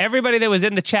then everybody that was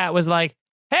in the chat was like,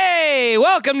 hey,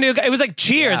 welcome, new guy. It was like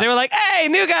cheers. Yeah. They were like, hey,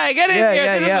 new guy, get in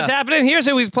here. This is what's happening. Here's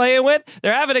who he's playing with.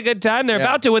 They're having a good time. They're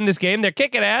about to win this game. They're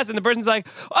kicking ass. And the person's like,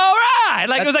 all right.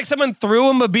 Like, it was like someone threw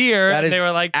him a beer. That is they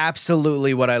were like,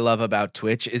 absolutely what I love about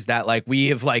Twitch is that, like, we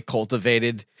have, like,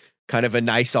 cultivated kind of a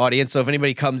nice audience. So if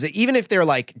anybody comes in, even if they're,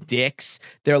 like, dicks,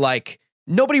 they're like,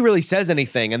 nobody really says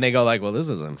anything, and they go like, well, this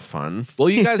isn't fun. Well,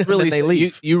 you guys really they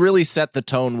leave. you really set the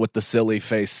tone with the silly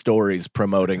face stories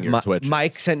promoting your Twitch.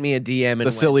 Mike sent me a DM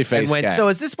and silly face went, guy. so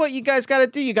is this what you guys got to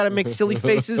do? You got to make silly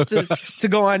faces to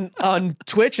go on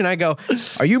Twitch? And I go,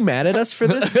 are you mad at us for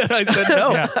this? I said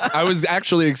no. I was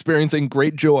actually experiencing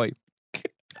great joy.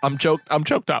 I'm choked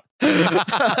up.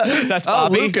 That's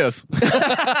Bobby. Lucas.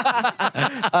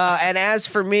 And as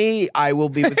for me, I will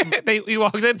be with he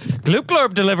walks in, Gloop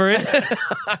Glorp delivery.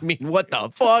 I mean, what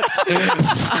the fuck?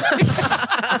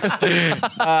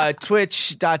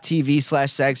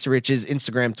 Twitch.tv/SagsToRiches,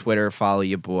 Instagram, Twitter. Follow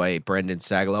your boy, Brendan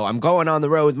Sagalow. I'm going on the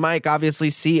road with Mike.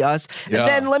 Obviously, see us. And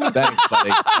then let me... Thanks,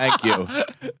 buddy. Thank you.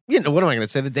 You know, what am I going to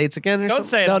say? The dates again? Or Don't something?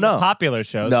 say it on the popular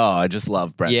shows. No, I just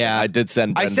love Brendan. Yeah. I did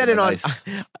send Brendan I said it a on...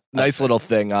 nice little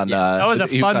thing on That was a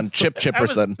fun on Chip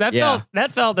Chipperson.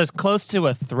 That felt as close to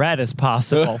a threat as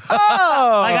possible.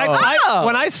 Oh! Like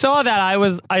when I saw that, I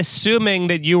was assuming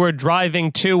that you were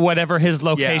driving to whatever his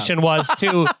location was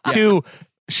to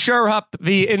shore up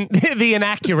the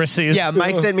inaccuracies. Yeah,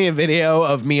 Mike sent me a video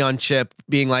of me on Chip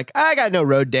being like, I got no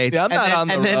road dates. Yeah, I'm not on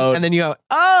the road. And then you go,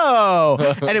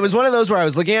 oh. And it was one of those where I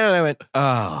was looking at it and I went,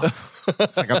 oh.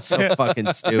 It's like, I'm so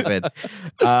fucking stupid.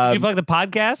 Did you plug the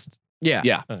podcast? Yeah.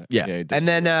 Yeah. Yeah. you did. And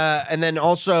then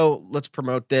also let's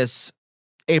promote this.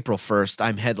 April 1st,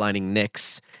 I'm headlining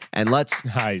Nick's. And let's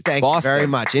Nice. thank Boston. you very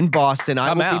much. In Boston, I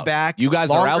Come will be out. back. You guys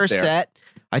are out Longer there. set.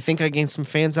 I think I gained some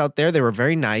fans out there. They were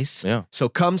very nice. Yeah. So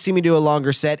come see me do a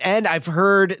longer set. And I've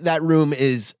heard that room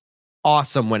is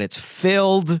awesome when it's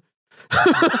filled.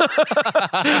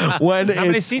 when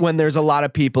there's a lot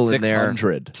of people in there.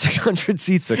 600. 600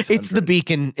 seats. 600. It's the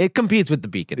Beacon. It competes with the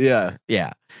Beacon. Yeah.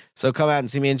 Yeah. So come out and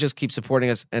see me and just keep supporting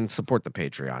us and support the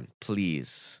Patreon,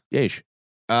 please. Yeesh.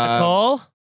 Nicole?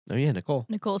 Oh, yeah, Nicole.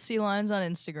 Nicole C. Lines on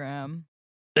Instagram.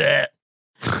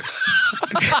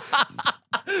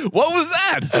 What was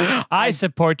that? I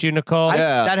support you, Nicole.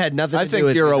 Yeah. That had nothing to I do think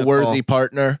with you're you, a Nicole. worthy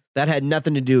partner. That had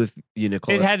nothing to do with you,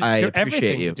 Nicole. It had I appreciate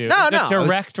everything you. to do. No, It was no. a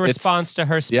direct response to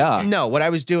her speech. Yeah. No, what I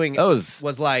was doing That was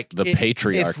was like the if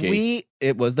patriarchy.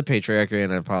 it was the patriarchy,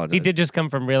 and I apologize. He did just come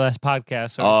from Real Ass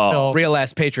Podcast, so Oh. it's still real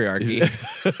ass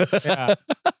patriarchy.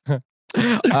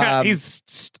 yeah.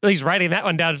 He's writing that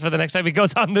one down for the next time he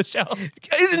goes on the show.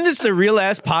 Isn't this the real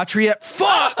ass patria?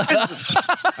 Fuck!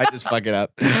 I just fuck it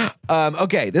up.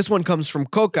 Okay, this one comes from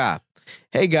Coca.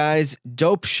 Hey guys,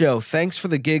 dope show. Thanks for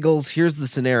the giggles. Here's the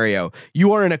scenario.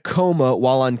 You are in a coma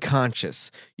while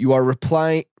unconscious. You are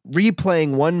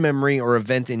replaying one memory or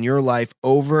event in your life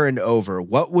over and over.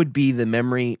 What would be the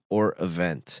memory or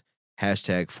event?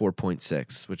 Hashtag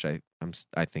 4.6, which I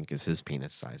think is his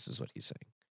penis size, is what he's saying.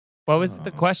 What was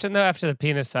the question though? After the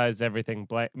penis size, everything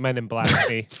Men in Black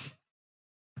me.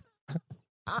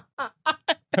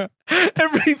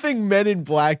 Everything Men in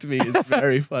Black to me is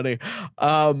very funny.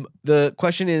 The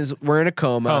question is, we're in a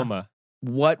coma.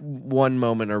 What one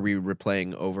moment are we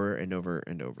replaying over and over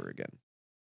and over again?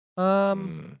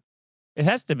 It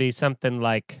has to be something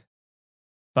like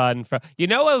fun. You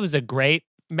know, what was a great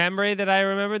memory that I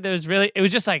remember? It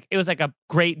was like a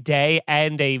great day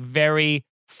and a very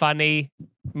funny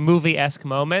movie-esque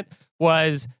moment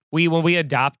was when we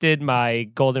adopted my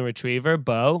golden retriever,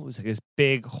 Bo. It was like this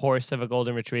big horse of a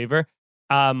golden retriever.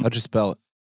 How'd you spell it?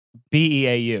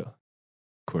 Beau. Of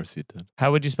course you did.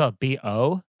 How would you spell it?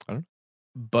 B-O?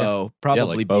 Bo,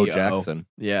 probably like Bo B-O. Jackson.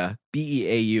 Yeah,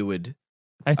 Beau would.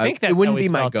 I think that's it wouldn't how we be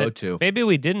my spelled it. go-to. Maybe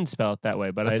we didn't spell it that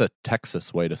way, but That's a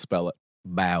Texas way to spell it.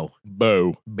 Bow,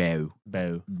 Bo. bow.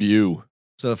 Bo. Bew.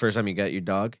 So the first time you got your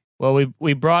dog, Well,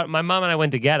 we brought my mom and I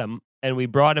went to get him, and we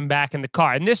brought him back in the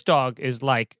car. And this dog is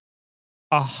like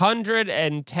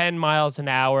 110 miles an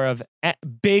hour of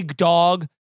big dog,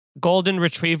 golden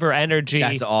retriever energy.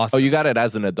 that's awesome. Oh, you got it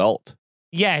as an adult.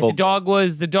 Yeah, Full the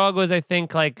dog was I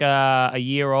think like a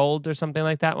year old or something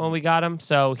like that when we got him.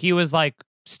 So he was like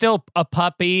still a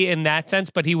puppy in that sense,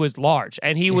 but he was large,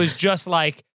 and he was just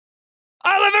like,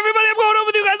 I love everybody. I'm going home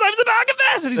with you guys. I'm Sabaka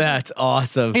Fest. And That's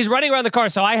awesome. he's running around the car.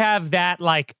 So I have that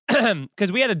like,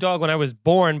 because we had a dog when I was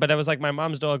born, but it was like my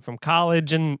mom's dog from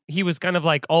college, and he was kind of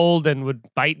like old and would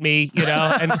bite me, you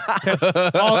know, and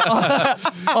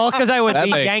all because I would That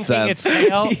be makes yanking its sense.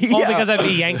 tail. All Yeah. because I'd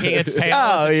be yanking its tail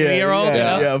as a 2-year-old. yeah,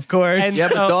 you know? yeah, of course. And- Yeah,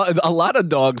 but a lot of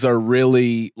dogs are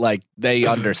really like they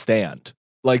understand.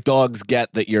 Like dogs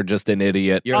get that you're just an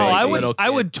idiot. You're Oh, like I a would little I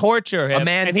kid. would torture him,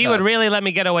 man and he would cub. really let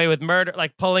me get away with murder,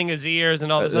 like pulling his ears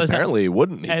and all this other stuff. Apparently, he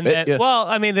wouldn't. He And bit then, you. well,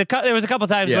 I mean, there was a couple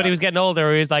times Yeah. when he was getting older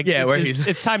where he was like, Yeah, where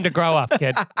it's time to grow up,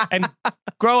 kid, and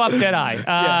grow up, did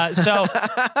I?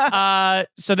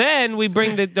 So then we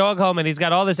bring the dog home, and he's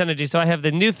got all this energy. So I have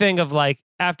the new thing of like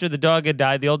after the dog had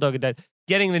died, the old dog had died,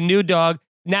 getting the new dog.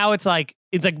 Now it's like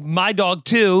my dog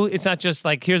too. It's not just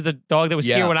like here's the dog that was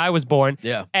Yeah. here when I was born,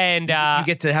 Yeah. and You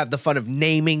get to have the fun of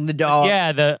naming the dog.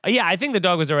 yeah, I think the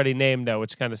dog was already named though,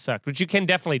 which kind of sucked. Which you can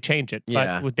definitely change it,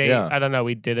 Yeah. but Yeah. I don't know,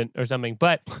 we didn't or something.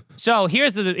 But so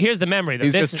here's the memory.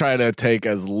 He's just trying to take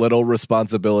as little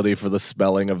responsibility for the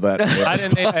spelling of that. I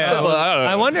didn't.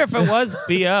 I wonder if it was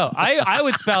B-O. I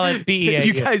would spell it B-E-A-U.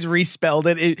 You guys respelled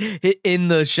it in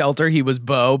the shelter. He was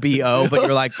Bo, B-O, but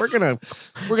you're like, we're gonna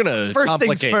first things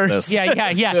complicate first. this. Yeah.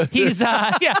 He's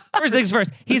first things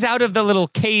first. He's out of the little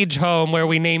cage home where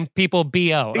we name people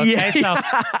B.O. Okay, Yeah. so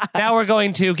now we're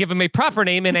going to give him a proper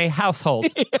name in a household.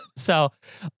 So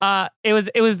it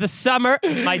was the summer.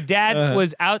 My dad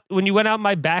was out when you went out in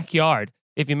my backyard.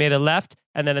 If you made a left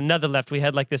and then another left, we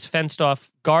had like this fenced off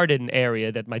garden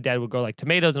area that my dad would grow like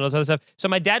tomatoes and all this other stuff. So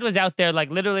my dad was out there like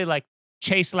literally like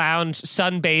chase lounge,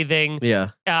 sunbathing.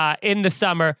 Yeah. In the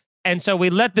summer. And so we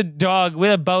let the dog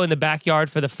with a Bo in the backyard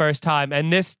for the first time.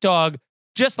 And this dog,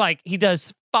 just like he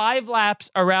does 5 laps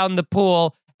around the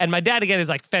pool And my dad, again, is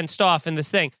like fenced off in this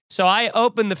thing. So I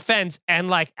open the fence, and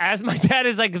like, as my dad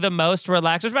is like the most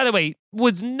relaxed, which by the way,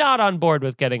 was not on board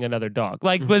with getting another dog,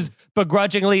 like was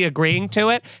begrudgingly agreeing to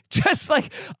it. Just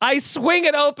like I swing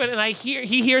it open, and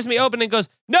he hears me open and goes,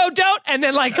 "No, don't!" And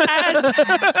then like as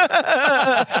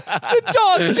the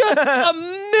dog, just a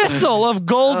missile of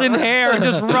golden hair,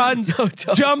 just runs,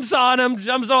 jumps on him,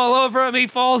 jumps all over him. He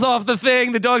falls off the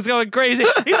thing. The dog's going crazy.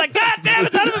 He's like, "God damn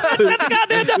it, son of a bitch, get the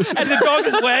goddamn dog!" And the dog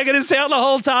is wagging his tail the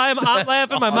whole time. I'm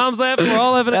laughing. My mom's laughing. We're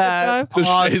all having a good time. The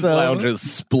chaise lounge is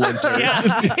splinters.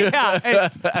 Yeah.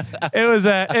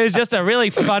 It was just a really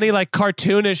funny, like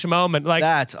cartoonish moment. Like,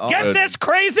 That's get awesome. this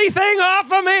crazy thing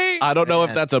off of me. I don't know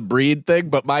if that's a breed thing,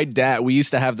 but my dad, we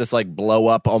used to have this like blow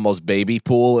up almost baby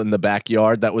pool in the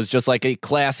backyard that was just like a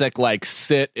classic like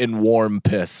sit in warm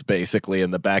piss basically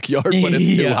in the backyard when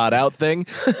it's too hot out thing.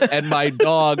 And my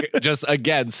dog just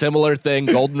again, similar thing,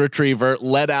 golden retriever,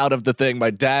 let out of the thing. My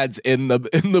dad's in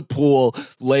the pool,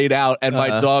 laid out, and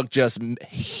my dog just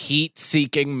heat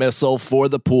seeking missile for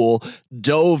the pool,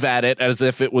 dove at it as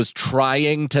if it was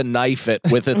trying to knife it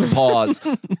with its paws,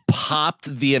 popped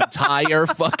the entire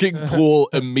fucking pool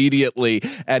immediately,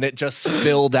 and it just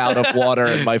spilled out of water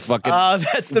in my fucking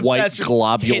that's the white best.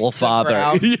 globule Hit the father.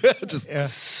 ground. Yeah, just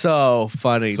So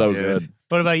funny, so dude. good.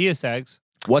 What about you, Sags?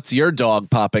 What's your dog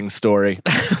popping story?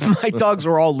 My dogs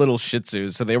were all little Shih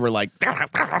Tzus, so they were like,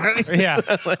 Yeah.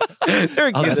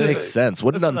 they're Oh, that kids. makes sense.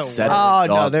 What an Those are the unsettling worst.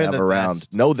 Oh, no, dog they're to have the around.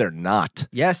 best. No, they're not.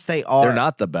 Yes, they are. They're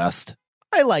not the best.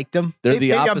 I liked them. They're the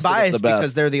maybe opposite I'm of biased the best.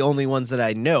 because they're the only ones that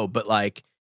I know, but like,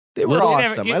 they were Little-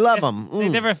 awesome. I love them. They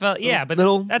never felt, but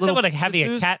Little- that's little not what having a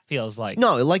Shih Tzus. cat feels like.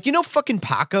 No, like, you know fucking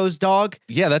Paco's dog?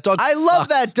 Yeah, that dog I love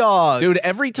sucks. that dog. Dude,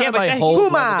 every time but I that- hold one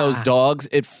Puma. of those dogs,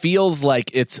 it feels like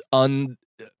it's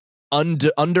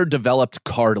underdeveloped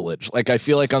cartilage. Like I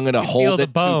feel like I'm going to You feel hold the it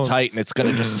too bones. tight and it's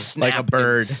going to just Like snap a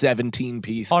bird. in 17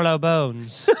 pieces. Hollow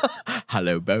bones.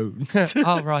 Hello, Bones.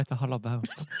 Oh, right, the hollow bones.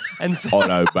 And so, Oh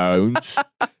no, bones.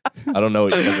 I don't know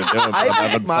what you guys are doing, but I I'm had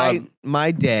having my fun.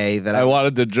 my day that I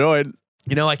wanted to join.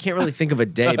 you know, I can't really think of a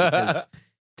day because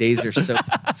days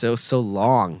are so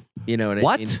long. You know what I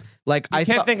What? mean? Like I I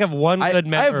can't thought- think of one I good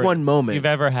memory have one moment. you've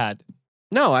ever had.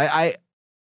 No, I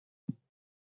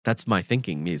that's my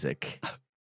thinking music.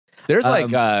 There's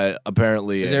like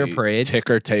apparently is there a parade?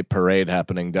 ticker tape parade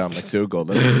happening down McDougal.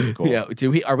 That's pretty cool.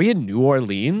 Yeah, are we in New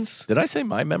Orleans? Did I say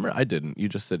my memory? I didn't. You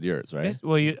just said yours, right?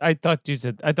 Well, I thought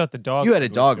the dog. You had a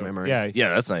was dog good. memory. Yeah. Yeah,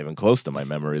 that's not even close to my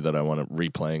memory that I want to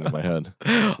replaying in my head.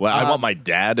 Well, I want my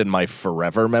dad in my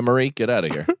forever memory. Get out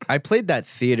of here. I played that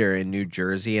theater in New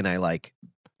Jersey and I like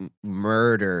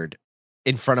murdered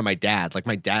in front of my dad. Like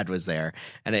my dad was there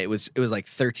and it was like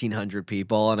 1,300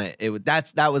 people and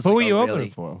that was Who like were a you really, opening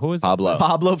for? Who was Pablo.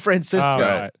 Pablo Francisco. Oh,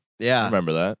 right. I Yeah,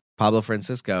 remember that. Pablo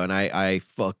Francisco, and I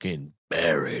fucking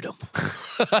buried him.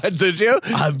 Did you?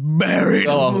 I buried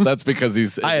him. Oh, that's because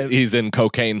he's I- he's in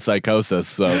cocaine psychosis.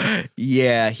 So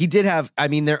Yeah, he did have. I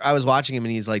mean, I was watching him,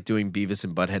 and he's like doing Beavis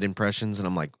and Butthead impressions, and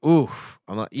I'm like, ooh,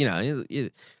 I'm like,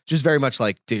 just very much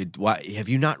like, dude, why have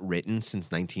you not written since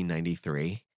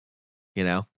 1993? You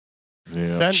know,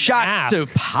 Send shots app. to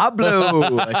Pablo.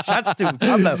 Shots to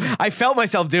Pablo. I felt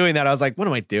myself doing that. I was like, what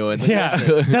am I doing? Yeah.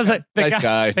 Sounds like the Nice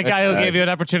guy. The Nice guy who guy. gave you an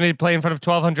opportunity to play in front of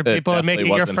 1,200 It people and definitely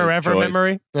making your wasn't his forever choice.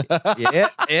 memory.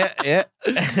 yeah.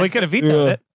 Well, he could have vetoed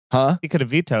it. Huh? He could have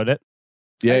vetoed it.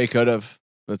 Yeah, he could have.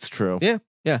 That's true. Yeah.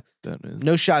 That is.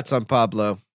 No shots on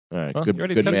Pablo. All right. Well, good you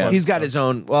already good took man. one. He's got his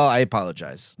own. Well, I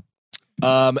apologize.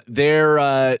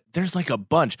 There's like a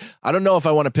bunch. I don't know if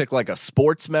I want to pick like a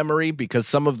sports memory because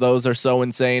some of those are so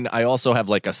insane. I also have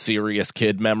like a serious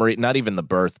kid memory. Not even the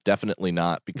birth. Definitely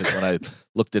not, because when I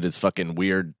looked at his fucking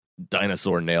weird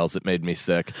dinosaur nails, it made me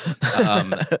sick.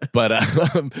 But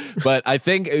I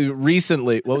think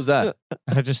recently, what was that?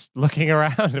 Just looking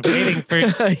around and waiting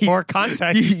for more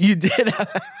context. You did.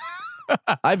 Have,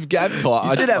 I've taught.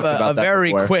 you I did have talked a about that very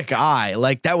before. quick eye.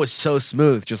 Like that was so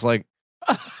smooth. Just like.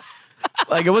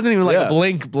 Like it wasn't even like Yeah.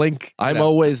 a blink. I'm No.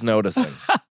 always noticing,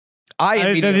 I Then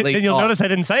immediately. you'll thought- notice I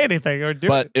didn't say anything or do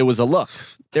but it was a look.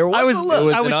 there was, I was- a It look.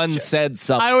 was I an was- unsaid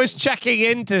something. I was checking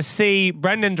in to see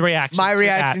Brendan's reaction. my to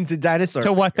reaction that, to dinosaur.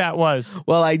 to what that was.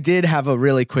 Well, I did have a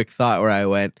really quick thought where I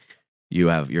went,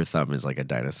 your thumb is like a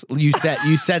dinosaur. You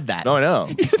said that. no, I know.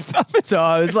 So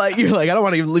I was like, you're like, I don't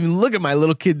want to even look at my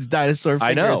little kid's dinosaur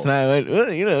fingers. I know. And I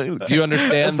went, Do you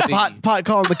understand? That's the pot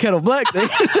calling the kettle black thing.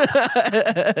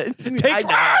 Takes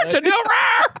rare to know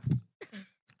rare.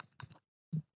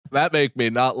 That make me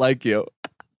not like you.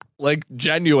 Like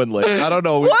genuinely. I don't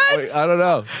know. What? I don't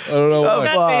know. Set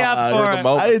me up For for the it.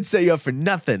 moment. I didn't set you up for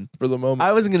nothing. For the moment.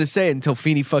 I wasn't gonna say it until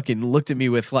Feeney fucking looked at me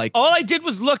with like, All I did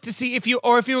was look to see if you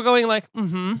were going like,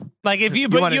 like if you,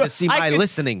 but wanted to see I my could-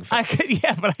 listening I face. could,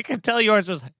 yeah, but I could tell yours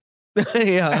was.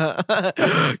 Yeah.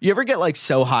 You ever get like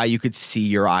so high you could see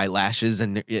your eyelashes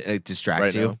and it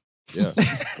distracts Right you? now.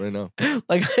 Yeah. Right now.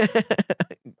 Like,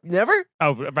 never?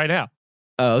 Oh, right now.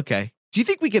 Oh, okay. Do you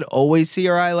think we can always see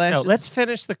our eyelashes? No, let's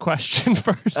finish the question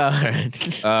first. All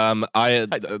right.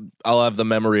 I'll have the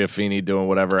memory of Feeney doing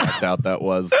whatever act out that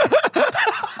was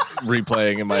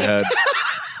replaying in my head.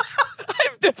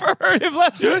 I've never heard of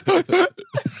that.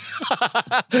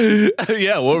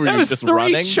 Yeah, what were That you was just 3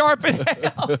 running? sharp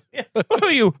inhales. Yeah. What were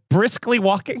you, briskly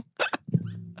walking?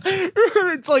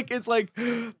 it's like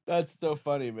that's so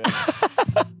funny, man.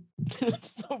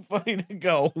 It's so funny to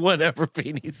go whatever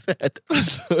Feeney said.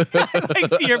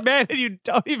 Like you're mad and you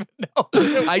don't even know.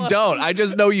 I don't. I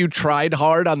just know you tried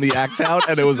hard on the act out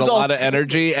and it was a lot of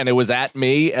energy and it was at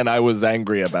me and I was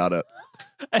angry about it.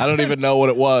 I don't even know what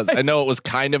it was. I know it was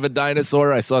kind of a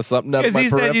dinosaur. I saw something up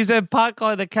Because my you said pot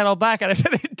calling the kettle black, and I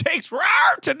said it takes roar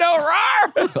to know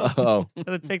roar. Oh. And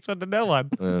it takes one to know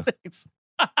one. It's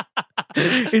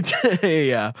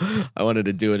yeah. I wanted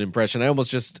to do an impression. I almost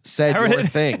just said your Alright.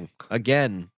 thing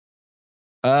again.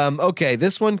 Okay,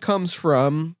 this one comes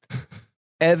from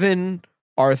Evan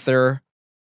Arthur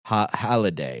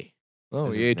Halliday. Oh,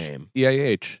 is his name.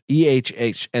 EIH.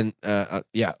 EHH and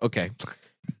yeah, okay.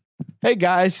 Hey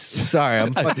guys, sorry,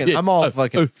 I'm all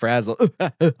fucking frazzled.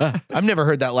 I've never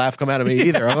heard that laugh come out of me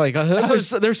either. I'm like,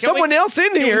 there's someone else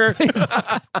in here.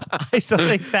 I still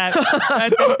think that.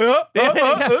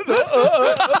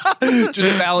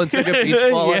 Just balancing a beach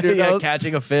ball on your nose.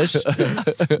 Catching a fish.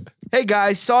 Hey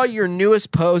guys, saw your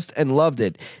newest post and loved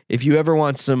it. If you ever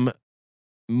want some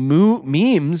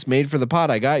memes made for the pod,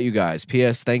 I got you guys.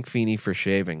 P.S. Thank Feeney for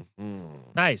shaving.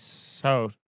 Nice.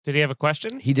 So, did he have a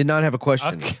question? He did not have a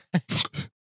question. Okay.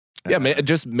 Yeah,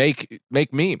 just make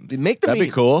memes. Make the That'd be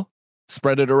memes. cool.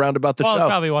 Spread it around about the Paul show.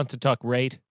 probably wants to talk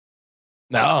rate.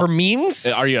 No. For memes?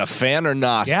 Are you a fan or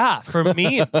not? Yeah, for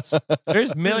memes.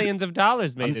 There's millions of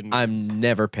dollars made in memes. I'm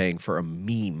never paying for a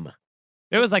meme.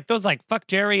 There was like those like fuck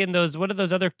Jerry and those what are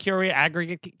those other Curia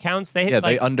aggregate accounts? They Yeah, like,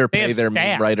 they underpay have their staff.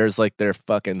 meme writers like they're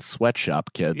fucking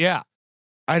sweatshop kids. Yeah.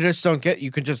 I just don't get. You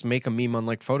could just make a meme on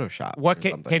like Photoshop. What or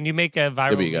can something. you make a viral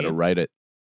Maybe you got to meme? write it.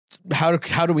 How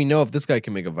do we know if this guy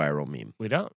can make a viral meme? We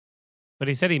don't. But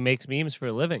he said he makes memes for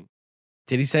a living.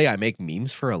 Did he say I make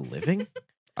memes for a living?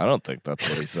 I don't think that's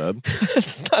what he said.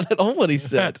 That's not at all what he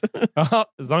said. Oh,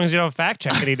 as long as you don't fact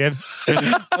check it, he did.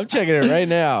 I'm checking it right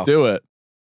now. Do it.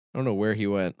 I don't know where he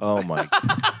went. Oh my.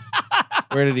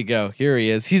 Where did he go? Here he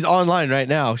is. He's online right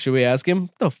now. Should we ask him?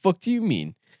 The fuck do you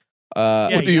mean?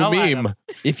 Yeah, What do you yell at meme? him.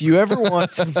 If you ever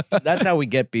want some, that's how we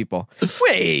get people.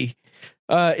 Wait.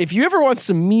 If you ever want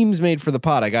some memes made for the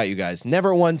pod, I got you guys.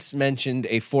 Never once mentioned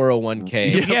a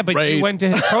 401k. Yeah, but right. you went to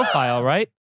his profile, right?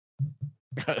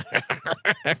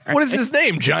 What is his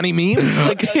name? Johnny Memes?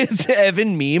 Like it's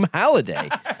Evan Meme Halliday.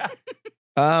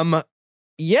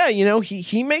 Yeah, you know,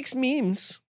 he makes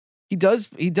memes. He does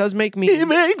make memes. He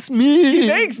makes memes. He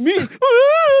makes memes.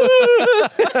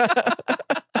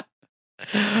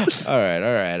 All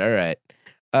right.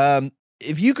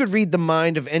 If you could read the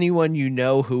mind of anyone you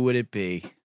know, who would it be?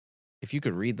 If you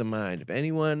could read the mind of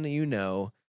anyone you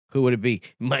know, who would it be?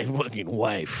 My fucking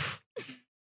wife.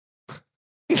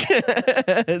 This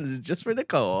is just for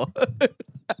Nicole.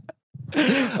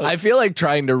 I feel like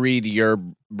trying to read your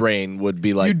brain would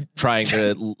be like trying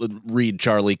to read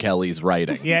Charlie Kelly's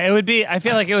writing. Yeah, it would be. I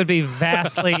feel like it would be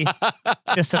vastly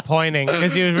disappointing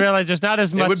because you would realize there's not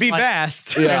as much. It would be like,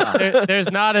 vast. Yeah.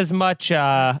 there's not as much.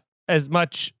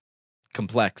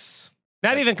 Complex.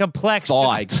 Not even complex.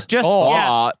 Thought. Just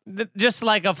Thought. just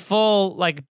like a full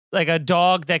like a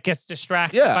dog that gets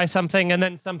distracted Yeah. by something and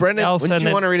then something Brendan, else. Wouldn't and you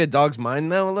then, want to read a dog's mind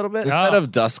though a little bit? Instead Oh.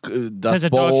 of dust There's dust a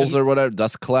dog bowls just- or whatever,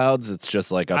 dust clouds, it's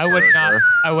just like a I would not. burger.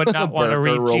 I would not want to Burger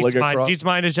read rolling Jeet's mind. across. Jeet's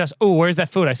mind is just, oh, where's that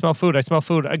food? I smell food. I smell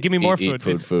food. Give me more Eat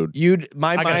food. food.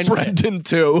 My I got mind. Brendan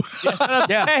too. That's what I'm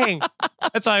Yeah. saying.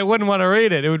 That's why I wouldn't want to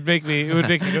read it. It would make me. You No,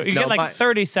 get like my-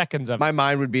 30 seconds of it. My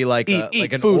mind would be like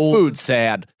Eat an food. old, Food.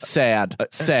 Sad.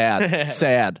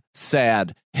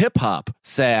 Hip hop.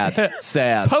 Sad.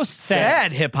 Post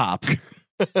sad hip hop.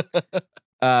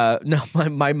 No,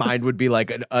 my mind would be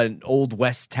like an old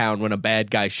west town when a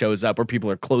bad guy shows up, where people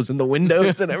are closing the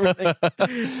windows and everything.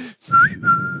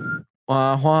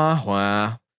 Wah wah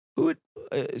wah. Who would?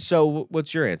 So,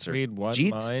 what's your answer? Read one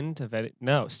Jeets? mind of any.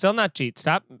 No, still not Jeet.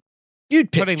 Stop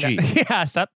You'd pick putting Jeet. that. Yeah,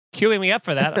 stop queuing me up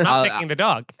for that. I'm not picking the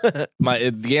dog.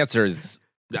 The answer is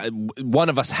one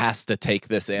of us has to take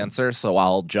this answer, so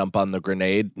I'll jump on the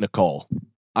grenade. Nicole.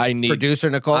 Producer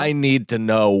Nicole? I need to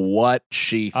know what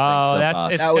she thinks of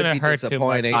us. It's That would gonna be hurt too much.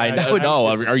 disappointing. I That know. would be No,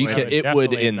 are you disappointing. kidding? It would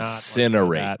Definitely not want to do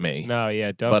incinerate that. me. No,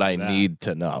 yeah, don't. But do I that. need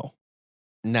to know.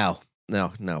 No.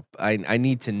 I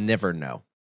need to never know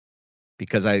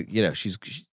because she's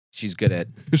good at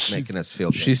making us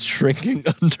feel good. She's shrinking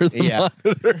under the Yeah.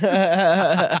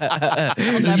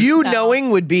 never You know. knowing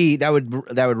would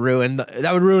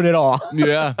ruin it all.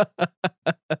 Yeah.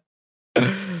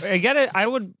 I get it. I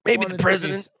would Maybe want the it to be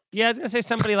president. Yeah, I was gonna say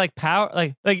somebody like power,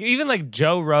 like even like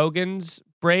Joe Rogan's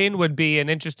brain would be an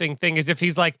interesting thing. Is if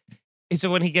he's like,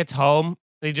 so when he gets home,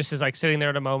 he just is like sitting there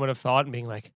in a moment of thought and being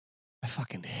like, I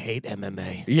fucking hate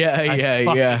MMA. Yeah, I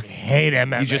fucking hate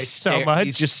MMA He just so much.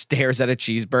 He just stares at a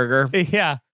cheeseburger,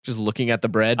 yeah, just looking at the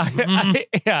bread.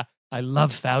 yeah. I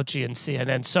love Fauci and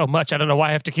CNN so much. I don't know why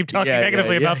I have to keep talking Yeah,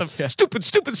 negatively yeah, about them. yeah. Stupid.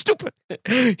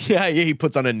 yeah. He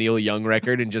puts on a Neil Young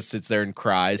record and just sits there and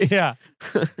cries. Yeah.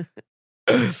 All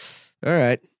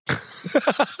right.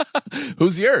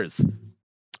 Who's yours?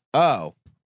 Oh,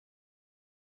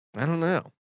 I don't know.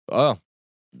 Oh,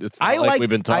 it's not I like like- we've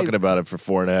been talking about it for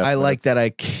 4.5 I like minutes. that I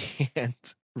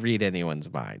can't read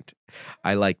anyone's mind.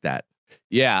 I like that.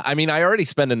 Yeah, I mean, I already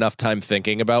spend enough time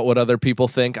thinking about what other people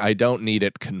think. I don't need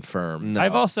it confirmed. No.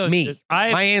 I've also me.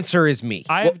 My answer is me.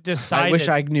 I've decided. I wish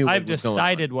I knew. I've what was going on.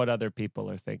 decided what other people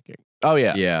are thinking. Oh,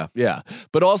 yeah. Yeah. Yeah.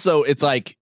 But also, it's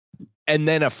like, and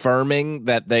then affirming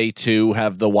that they too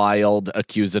have the wild,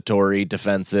 accusatory,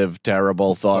 defensive,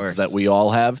 terrible thoughts course. that we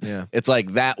all have. Yeah. It's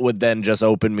like that would then just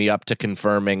open me up to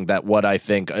confirming that what I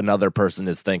think another person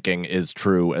is thinking is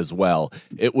true as well.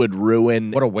 It would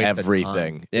ruin What a waste of time.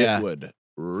 everything. Yeah. It would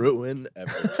ruin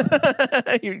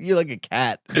everything. You're like a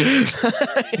cat.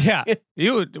 Yeah,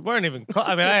 you weren't even.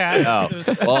 I mean, I Oh,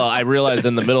 well, I realized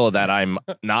in the middle of that I'm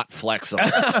not flexible.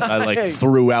 I like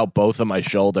threw out both of my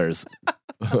shoulders.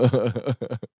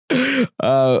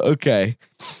 Okay.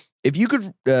 If you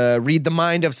could read the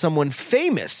mind of someone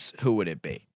famous, who would it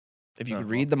be? If you could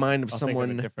read the mind of I'll think of a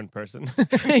someone different person.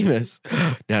 famous,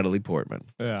 Natalie Portman,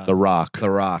 Yeah. The Rock. The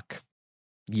Rock.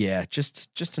 Yeah,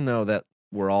 just to know that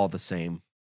we're all the same.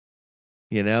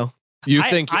 You know? You I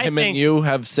think him think- and you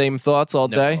have same thoughts all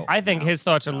No. day? I think his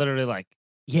thoughts are literally like,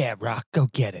 "Yeah, Rock, go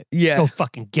get it. Yeah. Go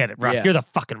fucking get it, Rock. Yeah. You're the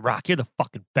fucking Rock. You're the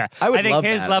fucking best." I would think love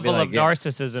his that. I'd be level like, of yeah.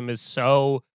 narcissism is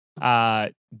so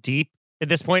deep at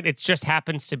this point. It just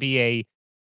happens to be a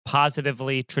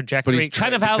positively But trajectory. he's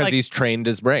Kind of how because like he's trained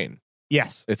his brain.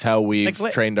 yes, It's how we've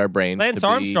Like trained our brain. Lance to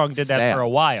be Armstrong did that sad. for a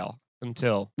while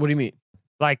until What do you mean?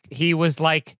 like he was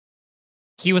like,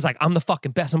 I'm the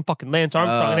fucking best. I'm fucking Lance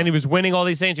Armstrong. And then he was winning all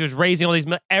these things. He was raising all these.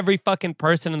 Every fucking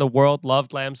person in the world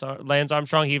loved Lance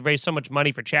Armstrong. He raised so much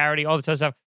money for charity, all this other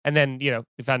stuff. And then,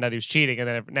 we found out he was cheating. And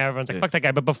then now everyone's like, fuck that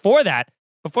guy. But before that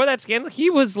scandal,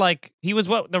 he was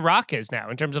what The Rock is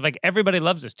now in terms of like everybody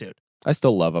loves this dude. I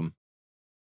still love him.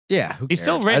 Yeah, who He's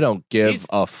still cares? rich. I don't give He's-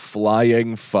 a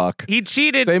flying fuck. He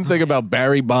cheated. Same thing about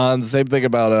Barry Bonds. Same thing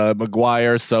about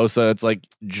McGuire, Sosa. It's like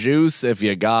juice if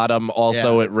you got him.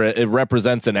 Also, it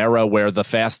represents an era where the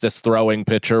fastest throwing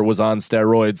pitcher was on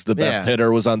steroids, the best Yeah. hitter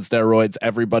was on steroids.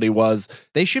 Everybody was.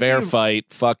 They should Fair be, fight.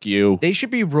 Fuck you. They should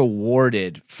be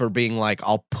rewarded for being like,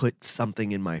 I'll put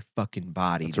something in my fucking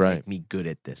body That's to right. make me good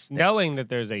at this thing. knowing that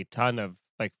there's a ton of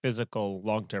like physical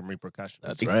long-term repercussions.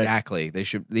 That's right. Exactly. They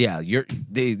should. Yeah, you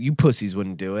pussies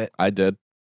wouldn't do it. I did.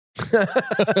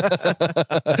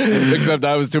 Except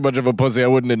I was too much of a pussy. I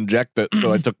wouldn't inject it,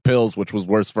 so I took pills, which was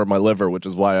worse for my liver, which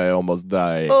is why I almost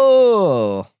died.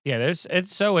 Oh, Yeah,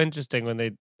 it's so interesting when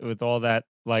they with all that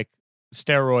like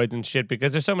steroids and shit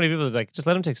because there's so many people that's like just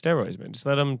let them take steroids, man. Just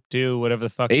let them do whatever the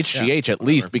fuck. HGH at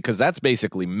least, because that's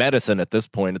basically medicine at this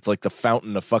point. It's like the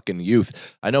fountain of fucking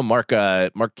youth. I know Mark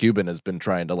Cuban has been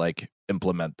trying to like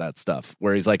implement that stuff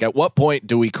where he's like, at what point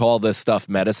do we call this stuff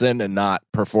medicine and not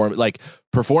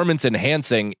performance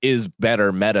enhancing is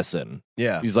better medicine?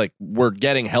 yeah. He's like, we're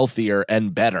getting healthier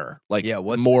and better, like Yeah,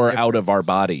 what's more the out of our difference?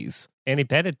 bodies Andy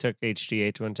Pettit took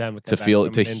HGH one time to come feel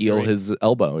back to from heal injury. his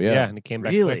elbow. Yeah. and he came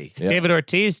back. Really? quick. Yeah. David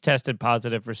Ortiz tested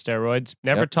positive for steroids.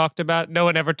 Never Yep. talked about. No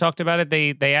one ever talked about it.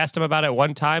 They asked him about it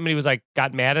one time, and he was like,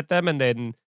 got mad at them, and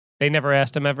then they never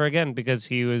asked him ever again because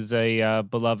he was a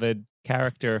beloved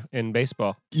character in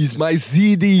baseball, He's my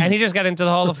CD. and he just got into the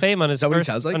Hall of Fame on his that what he first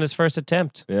sounds like? on his first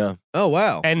attempt. Yeah. Oh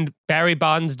wow. And Barry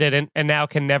Bonds didn't, and now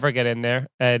can never get in there.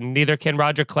 And neither can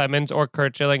Roger Clemens or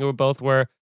Kurt Schilling, who both were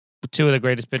two of the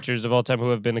greatest pitchers of all time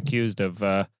who have been accused of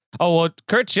Oh well,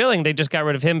 Kurt Schilling, they just got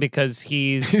rid of him because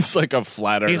he's like a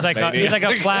flat earth. he's like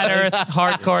a flat Earth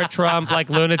hardcore Trump like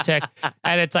lunatic,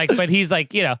 and it's like, but he's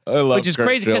like I love which is Kurt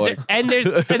crazy Schilling. and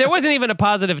there wasn't even a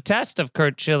positive test of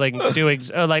Kurt Schilling doing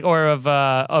or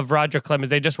of Roger Clemens.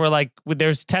 They just were like,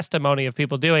 there's testimony of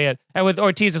people doing it, and with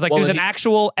Ortiz, it's like there's an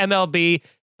actual MLB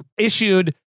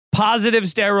issued positive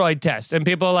steroid test, and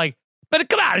people are like, but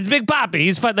come on, it's Big Papi.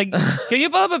 He's fun. Like, can you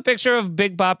pull up a picture of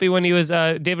Big Papi when he was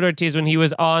David Ortiz when he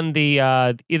was on the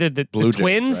either the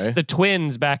Twins, Jays, right? the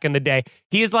Twins back in the day?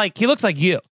 He looks like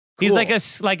you. He's Cool.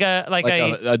 like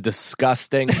a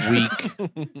disgusting, weak.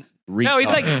 no, he's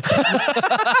like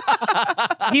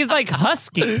he's like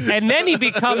husky, and then he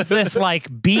becomes this like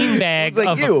beanbag. It's like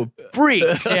of you, freak.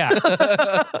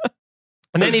 yeah.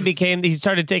 And then he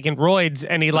started taking roids,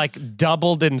 and he like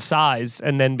doubled in size,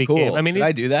 and then became. Cool. I mean, Should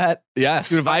I do that? Yes,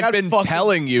 Dude, if I I've got been fucking,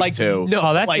 telling you like, to. No,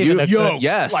 oh, that's like even a good,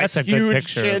 yes. that's a good huge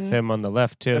picture chin. of him on the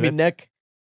left too. I mean, That's- Nick.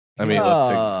 I mean, it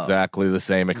looks exactly the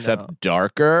same except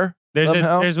darker.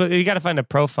 Somehow. you got to find a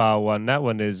profile one. That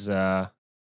one is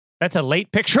that's a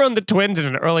late picture on the Twins and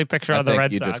an early picture I on the think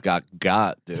Red you Sox. just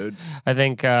got, dude. I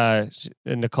think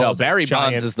Nicole. No, Barry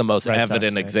Bonds is the most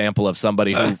evident example of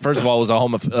somebody who, first of all, was a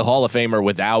Hall of Famer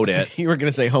without it. You were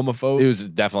gonna say homophobe. He was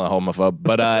definitely a homophobe,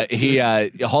 but he a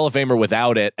Hall of Famer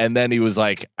without it, and then he was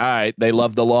like, "All right, they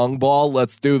love the long ball,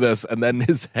 let's do this." And then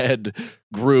his head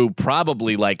grew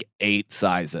probably like 8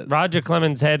 sizes. Roger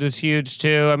Clemens' head was huge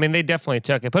too. I mean, they definitely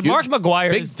took it. But Huge. Mark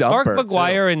dumper,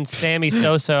 McGuire and Sammy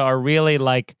Sosa are really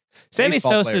like. Sammy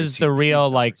Baseball Sosa's players, the huge real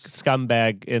numbers. like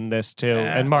scumbag in this too,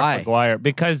 Yeah. and Mark Why?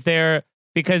 McGuire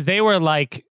because they were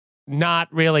like not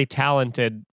really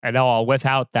talented at all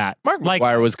without that. Mark like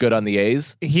McGuire was good on the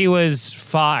A's. he was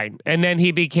fine, and then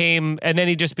he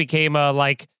just became a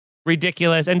like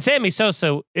ridiculous. And Sammy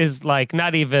Sosa is like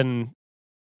not even.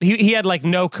 He had like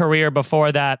no career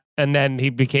before that, and then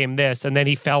he became this, and then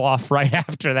he fell off right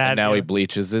after that. And now he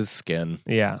bleaches his skin.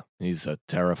 yeah. He's a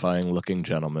terrifying looking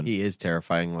gentleman. He is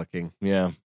terrifying looking.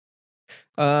 Yeah.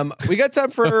 We got time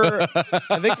for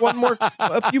I think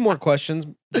a few more questions,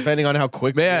 depending on how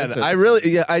quick. we Man, answer I this.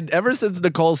 really, ever since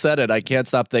Nicole said it, I can't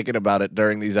stop thinking about it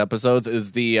during these episodes.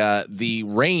 Is the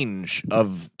range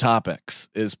of topics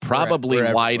is probably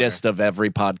we're widest of every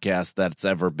podcast that's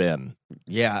ever been.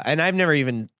 Yeah, and I've never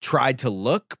even tried to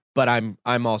look, but I'm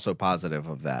also positive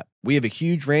of that. We have a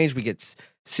huge range. We get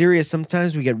serious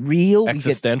sometimes. We get real.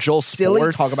 Existential, we get silly.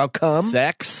 sports, Talk about cum.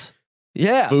 sex,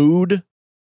 Yeah, food,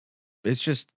 it's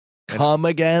just come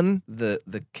again. the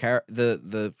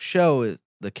show is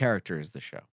the character is the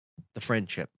show, the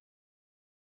friendship.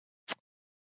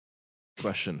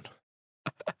 Question.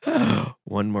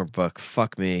 One more book.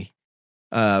 Fuck me.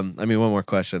 One more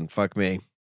question. Fuck me.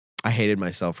 I hated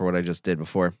myself for what I just did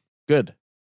before. Good.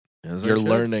 As I You're should.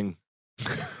 learning.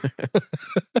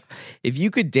 If you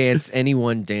could dance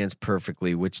anyone dance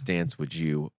perfectly, which dance would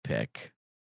you pick?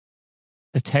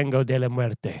 The Tango de la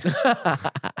Muerte.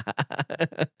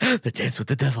 The dance with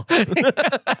the devil.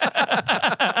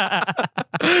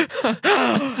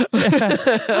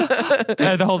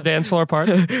 The whole dance floor part.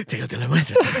 Tango de la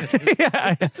Muerte.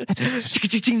 yeah.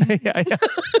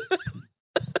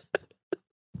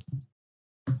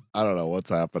 I don't know what's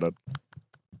happening.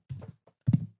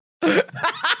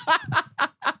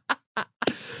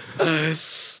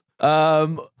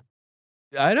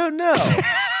 I don't know.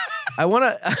 I want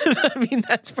to. I mean,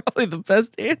 that's probably the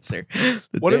best answer.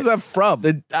 What is that from?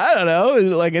 I don't know.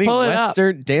 Like any Pull it up.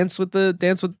 Western dance with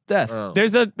death. Oh.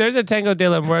 There's a Tango de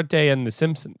la Muerte in The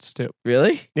Simpsons too.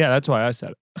 Really? Yeah, that's why I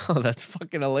said it. Oh, that's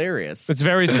fucking hilarious. It's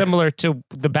very similar to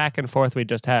the back and forth we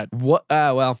just had. What?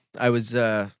 Well, I was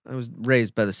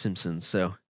raised by the Simpsons,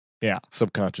 so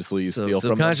Subconsciously, you steal from them.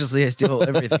 subconsciously I steal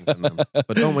everything from them.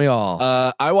 But don't we all?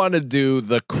 I want to do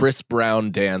the Chris Brown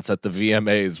dance at the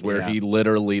VMAs where Yeah. he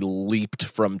literally leaped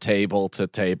from table to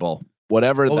table.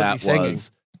 Whatever What was that he singing?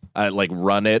 was. Like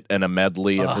Run It and a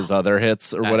medley of his other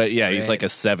hits or that's whatever. Yeah, he's great. like a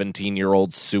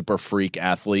 17-year-old super freak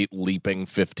athlete leaping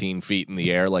 15 feet in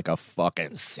the air like a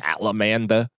fucking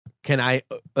salamander. Can I?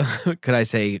 Could I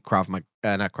say Krav Maga?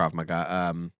 Not Krav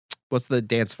Maga. What's the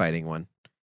dance fighting one?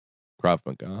 Krav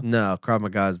Maga. No, Krav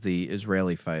Maga is the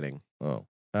Israeli fighting. Oh.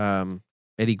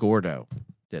 Eddie Gordo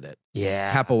did it.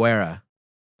 Yeah. Capoeira.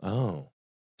 Oh.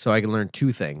 So I can learn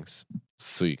 2 things: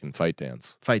 So you can fight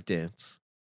dance. fight, dance,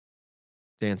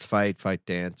 fight,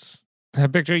 dance. I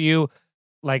picture you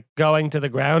like going to the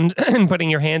ground and putting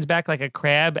your hands back like a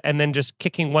crab and then just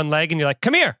kicking one leg and you're like,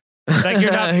 come here. Like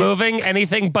you're not moving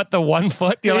anything but the one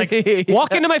foot. You're like,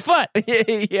 walk into my foot.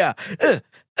 Yeah.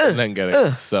 And then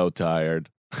getting so tired.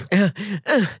 Then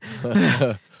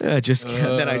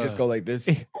I just go like this.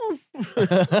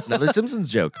 Another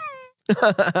Simpsons joke.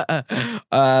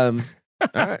 All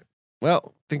right.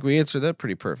 Well, I think we answered that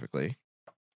pretty perfectly.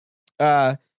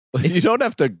 You don't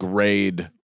have to grade.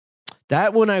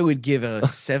 That one I would give a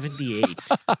 78.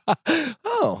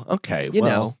 Oh, okay. You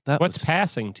well, know, that What's was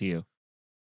passing to you?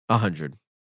 100.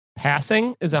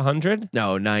 Passing is 100?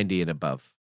 No, 90 and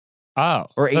above. Oh,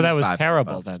 Or so that was 85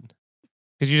 terrible above. then.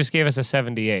 Because you just gave us a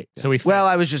 78. So we Well,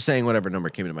 I was just saying whatever number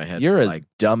came into my head. You're as like,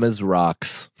 dumb as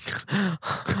rocks. oh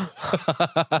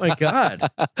my God.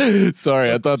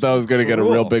 Sorry, I thought that was going to get a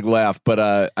real Cruel. big laugh, but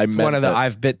I It's meant one of the that.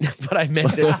 I've been, but I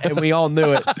meant it, and we all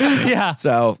knew it. Yeah.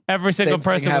 So every single same thing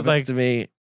person was happens like, to me.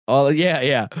 Oh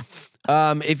yeah.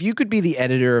 If you could be the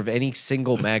editor of any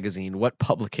single magazine, what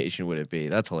publication would it be?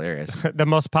 That's hilarious. the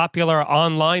most popular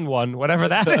online one, whatever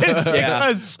that is. Yeah.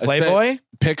 Because Playboy,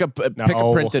 pick a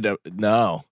No. printed.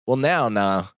 No. Well,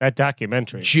 now. that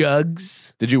documentary.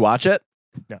 Jugs. Did you watch it?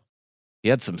 No. He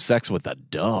had some sex with a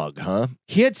dog, huh?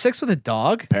 He had sex with a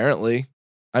dog. Apparently.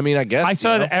 I mean, I guess. I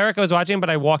saw you know. that Erica was watching, but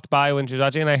I walked by when she was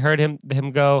watching, and I heard him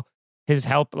go. His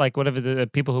help, like whatever the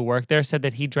people who work there, said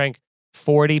that he drank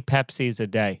 40 Pepsis a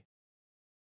day.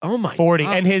 Oh my 40,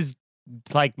 God. and his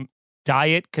like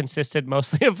diet consisted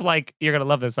mostly of like you're gonna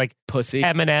love this, like pussy.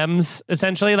 M&Ms.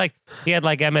 Essentially, like he had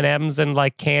like M&Ms and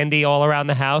like candy all around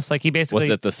the house. Like he basically Was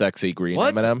it the sexy green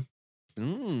What? M&M?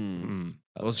 Mm.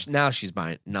 Well, now she's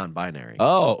non-binary.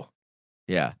 Oh.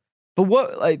 Yeah, but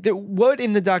what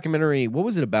in the documentary? What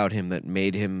was it about him that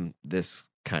made him this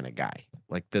kind of guy?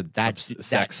 Like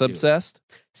Sex dude. obsessed?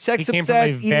 Sex he came from a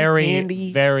obsessed, eating very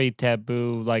candy. very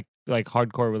taboo like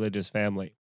hardcore religious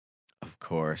family Of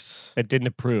course. that didn't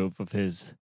approve of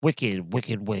his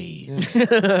wicked ways.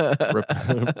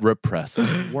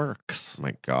 Repressive works.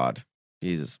 My God,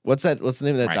 Jesus! What's that? What's the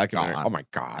name of that My documentary? God. Oh my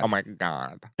God! Oh my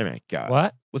God. Oh my God!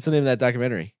 What? What's the name of that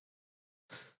documentary?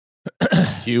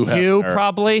 Hugh Hugh Hefner.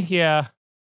 probably, yeah.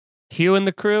 Hugh and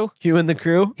the crew. Hugh and the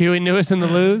Crew. Huey Lewis and the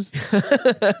Lose.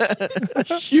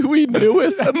 Huey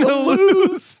Lewis and the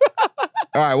Lose.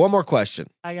 All right, one more question.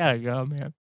 I gotta go,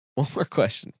 man. One more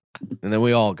question, and then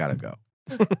we all gotta go.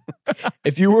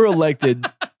 If you were elected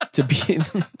to be,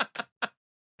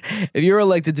 if you were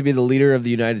elected to be the leader of the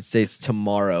United States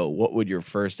tomorrow, what would your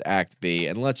first act be?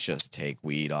 And let's just take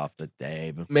weed off the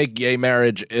table. Make gay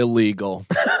marriage illegal.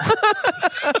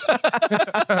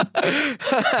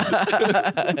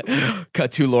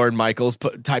 Cut to Lauren Michaels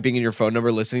typing in your phone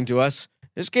number, listening to us.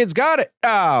 This kid's got it.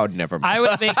 Oh, never mind. I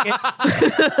would make it.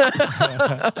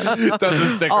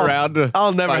 Doesn't stick around.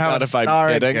 I'll never Find have out a if I'm star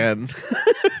kidding. again.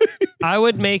 I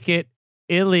would make it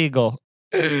illegal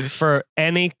for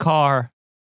any car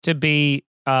to be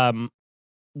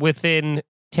within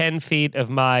 10 feet of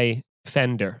my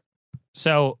fender.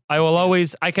 So I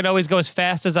can always go as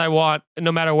fast as I want,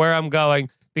 no matter where I'm going,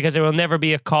 because there will never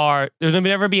be a car. There will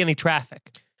never be any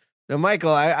traffic. Now,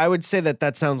 Michael, I would say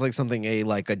that sounds like something a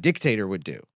dictator would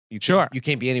do. Sure. You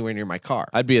can't be anywhere near my car.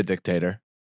 I'd be a dictator.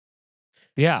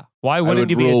 Yeah. Why would wouldn't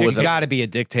you be a rule with You dictator? got to be a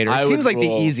dictator. I It would seems like the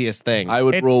rule- easiest thing. I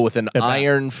would It's rule with an the best.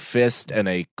 iron fist and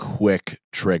a quick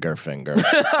trigger finger.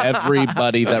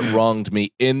 Everybody that wronged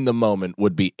me in the moment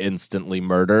would be instantly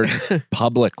murdered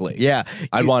publicly. Yeah.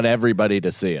 I'd want everybody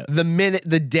to see it.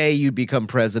 The day you become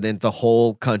president, the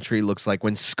whole country looks like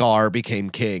when Scar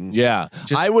became king. Yeah.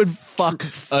 Just- I would fuck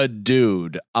a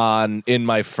dude in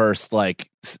my first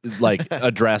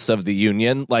address of the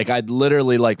union. Like I'd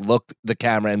literally look the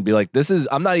camera and be like,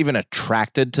 I'm not even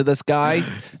attracted to this guy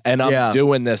and I'm Yeah.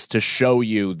 doing this to show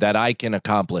you that I can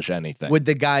accomplish anything. Would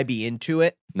the guy be into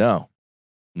it? No,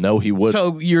 he would.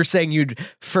 So you're saying you'd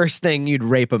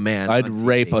rape a man? I'd on TV.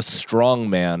 rape a strong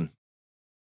man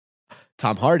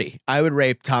Tom Hardy. I would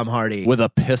rape Tom Hardy. with a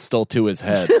pistol to his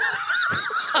head.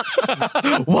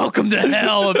 Welcome to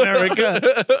hell, America.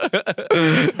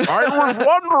 I was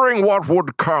wondering what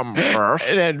would come first.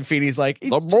 And then Feeney's like, The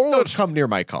just don't bullet." come near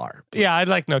my car. Yeah, I'd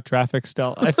like no traffic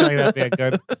still. I feel like that'd be a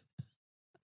good.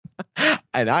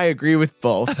 And I agree with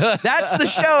both. That's the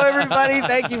show, everybody.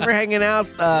 Thank you for hanging out.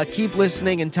 Keep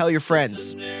listening and tell your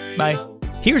friends. Bye.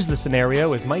 Here's the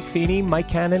Scenario is Mike Feeney, Mike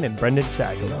Cannon, and Brendan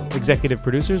Sagalow. Executive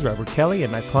producers Robert Kelly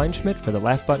and Matt Kleinschmidt for the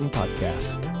Laugh Button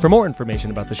Podcast. For more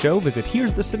information about the show, visit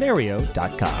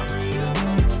here'sthescenario.com.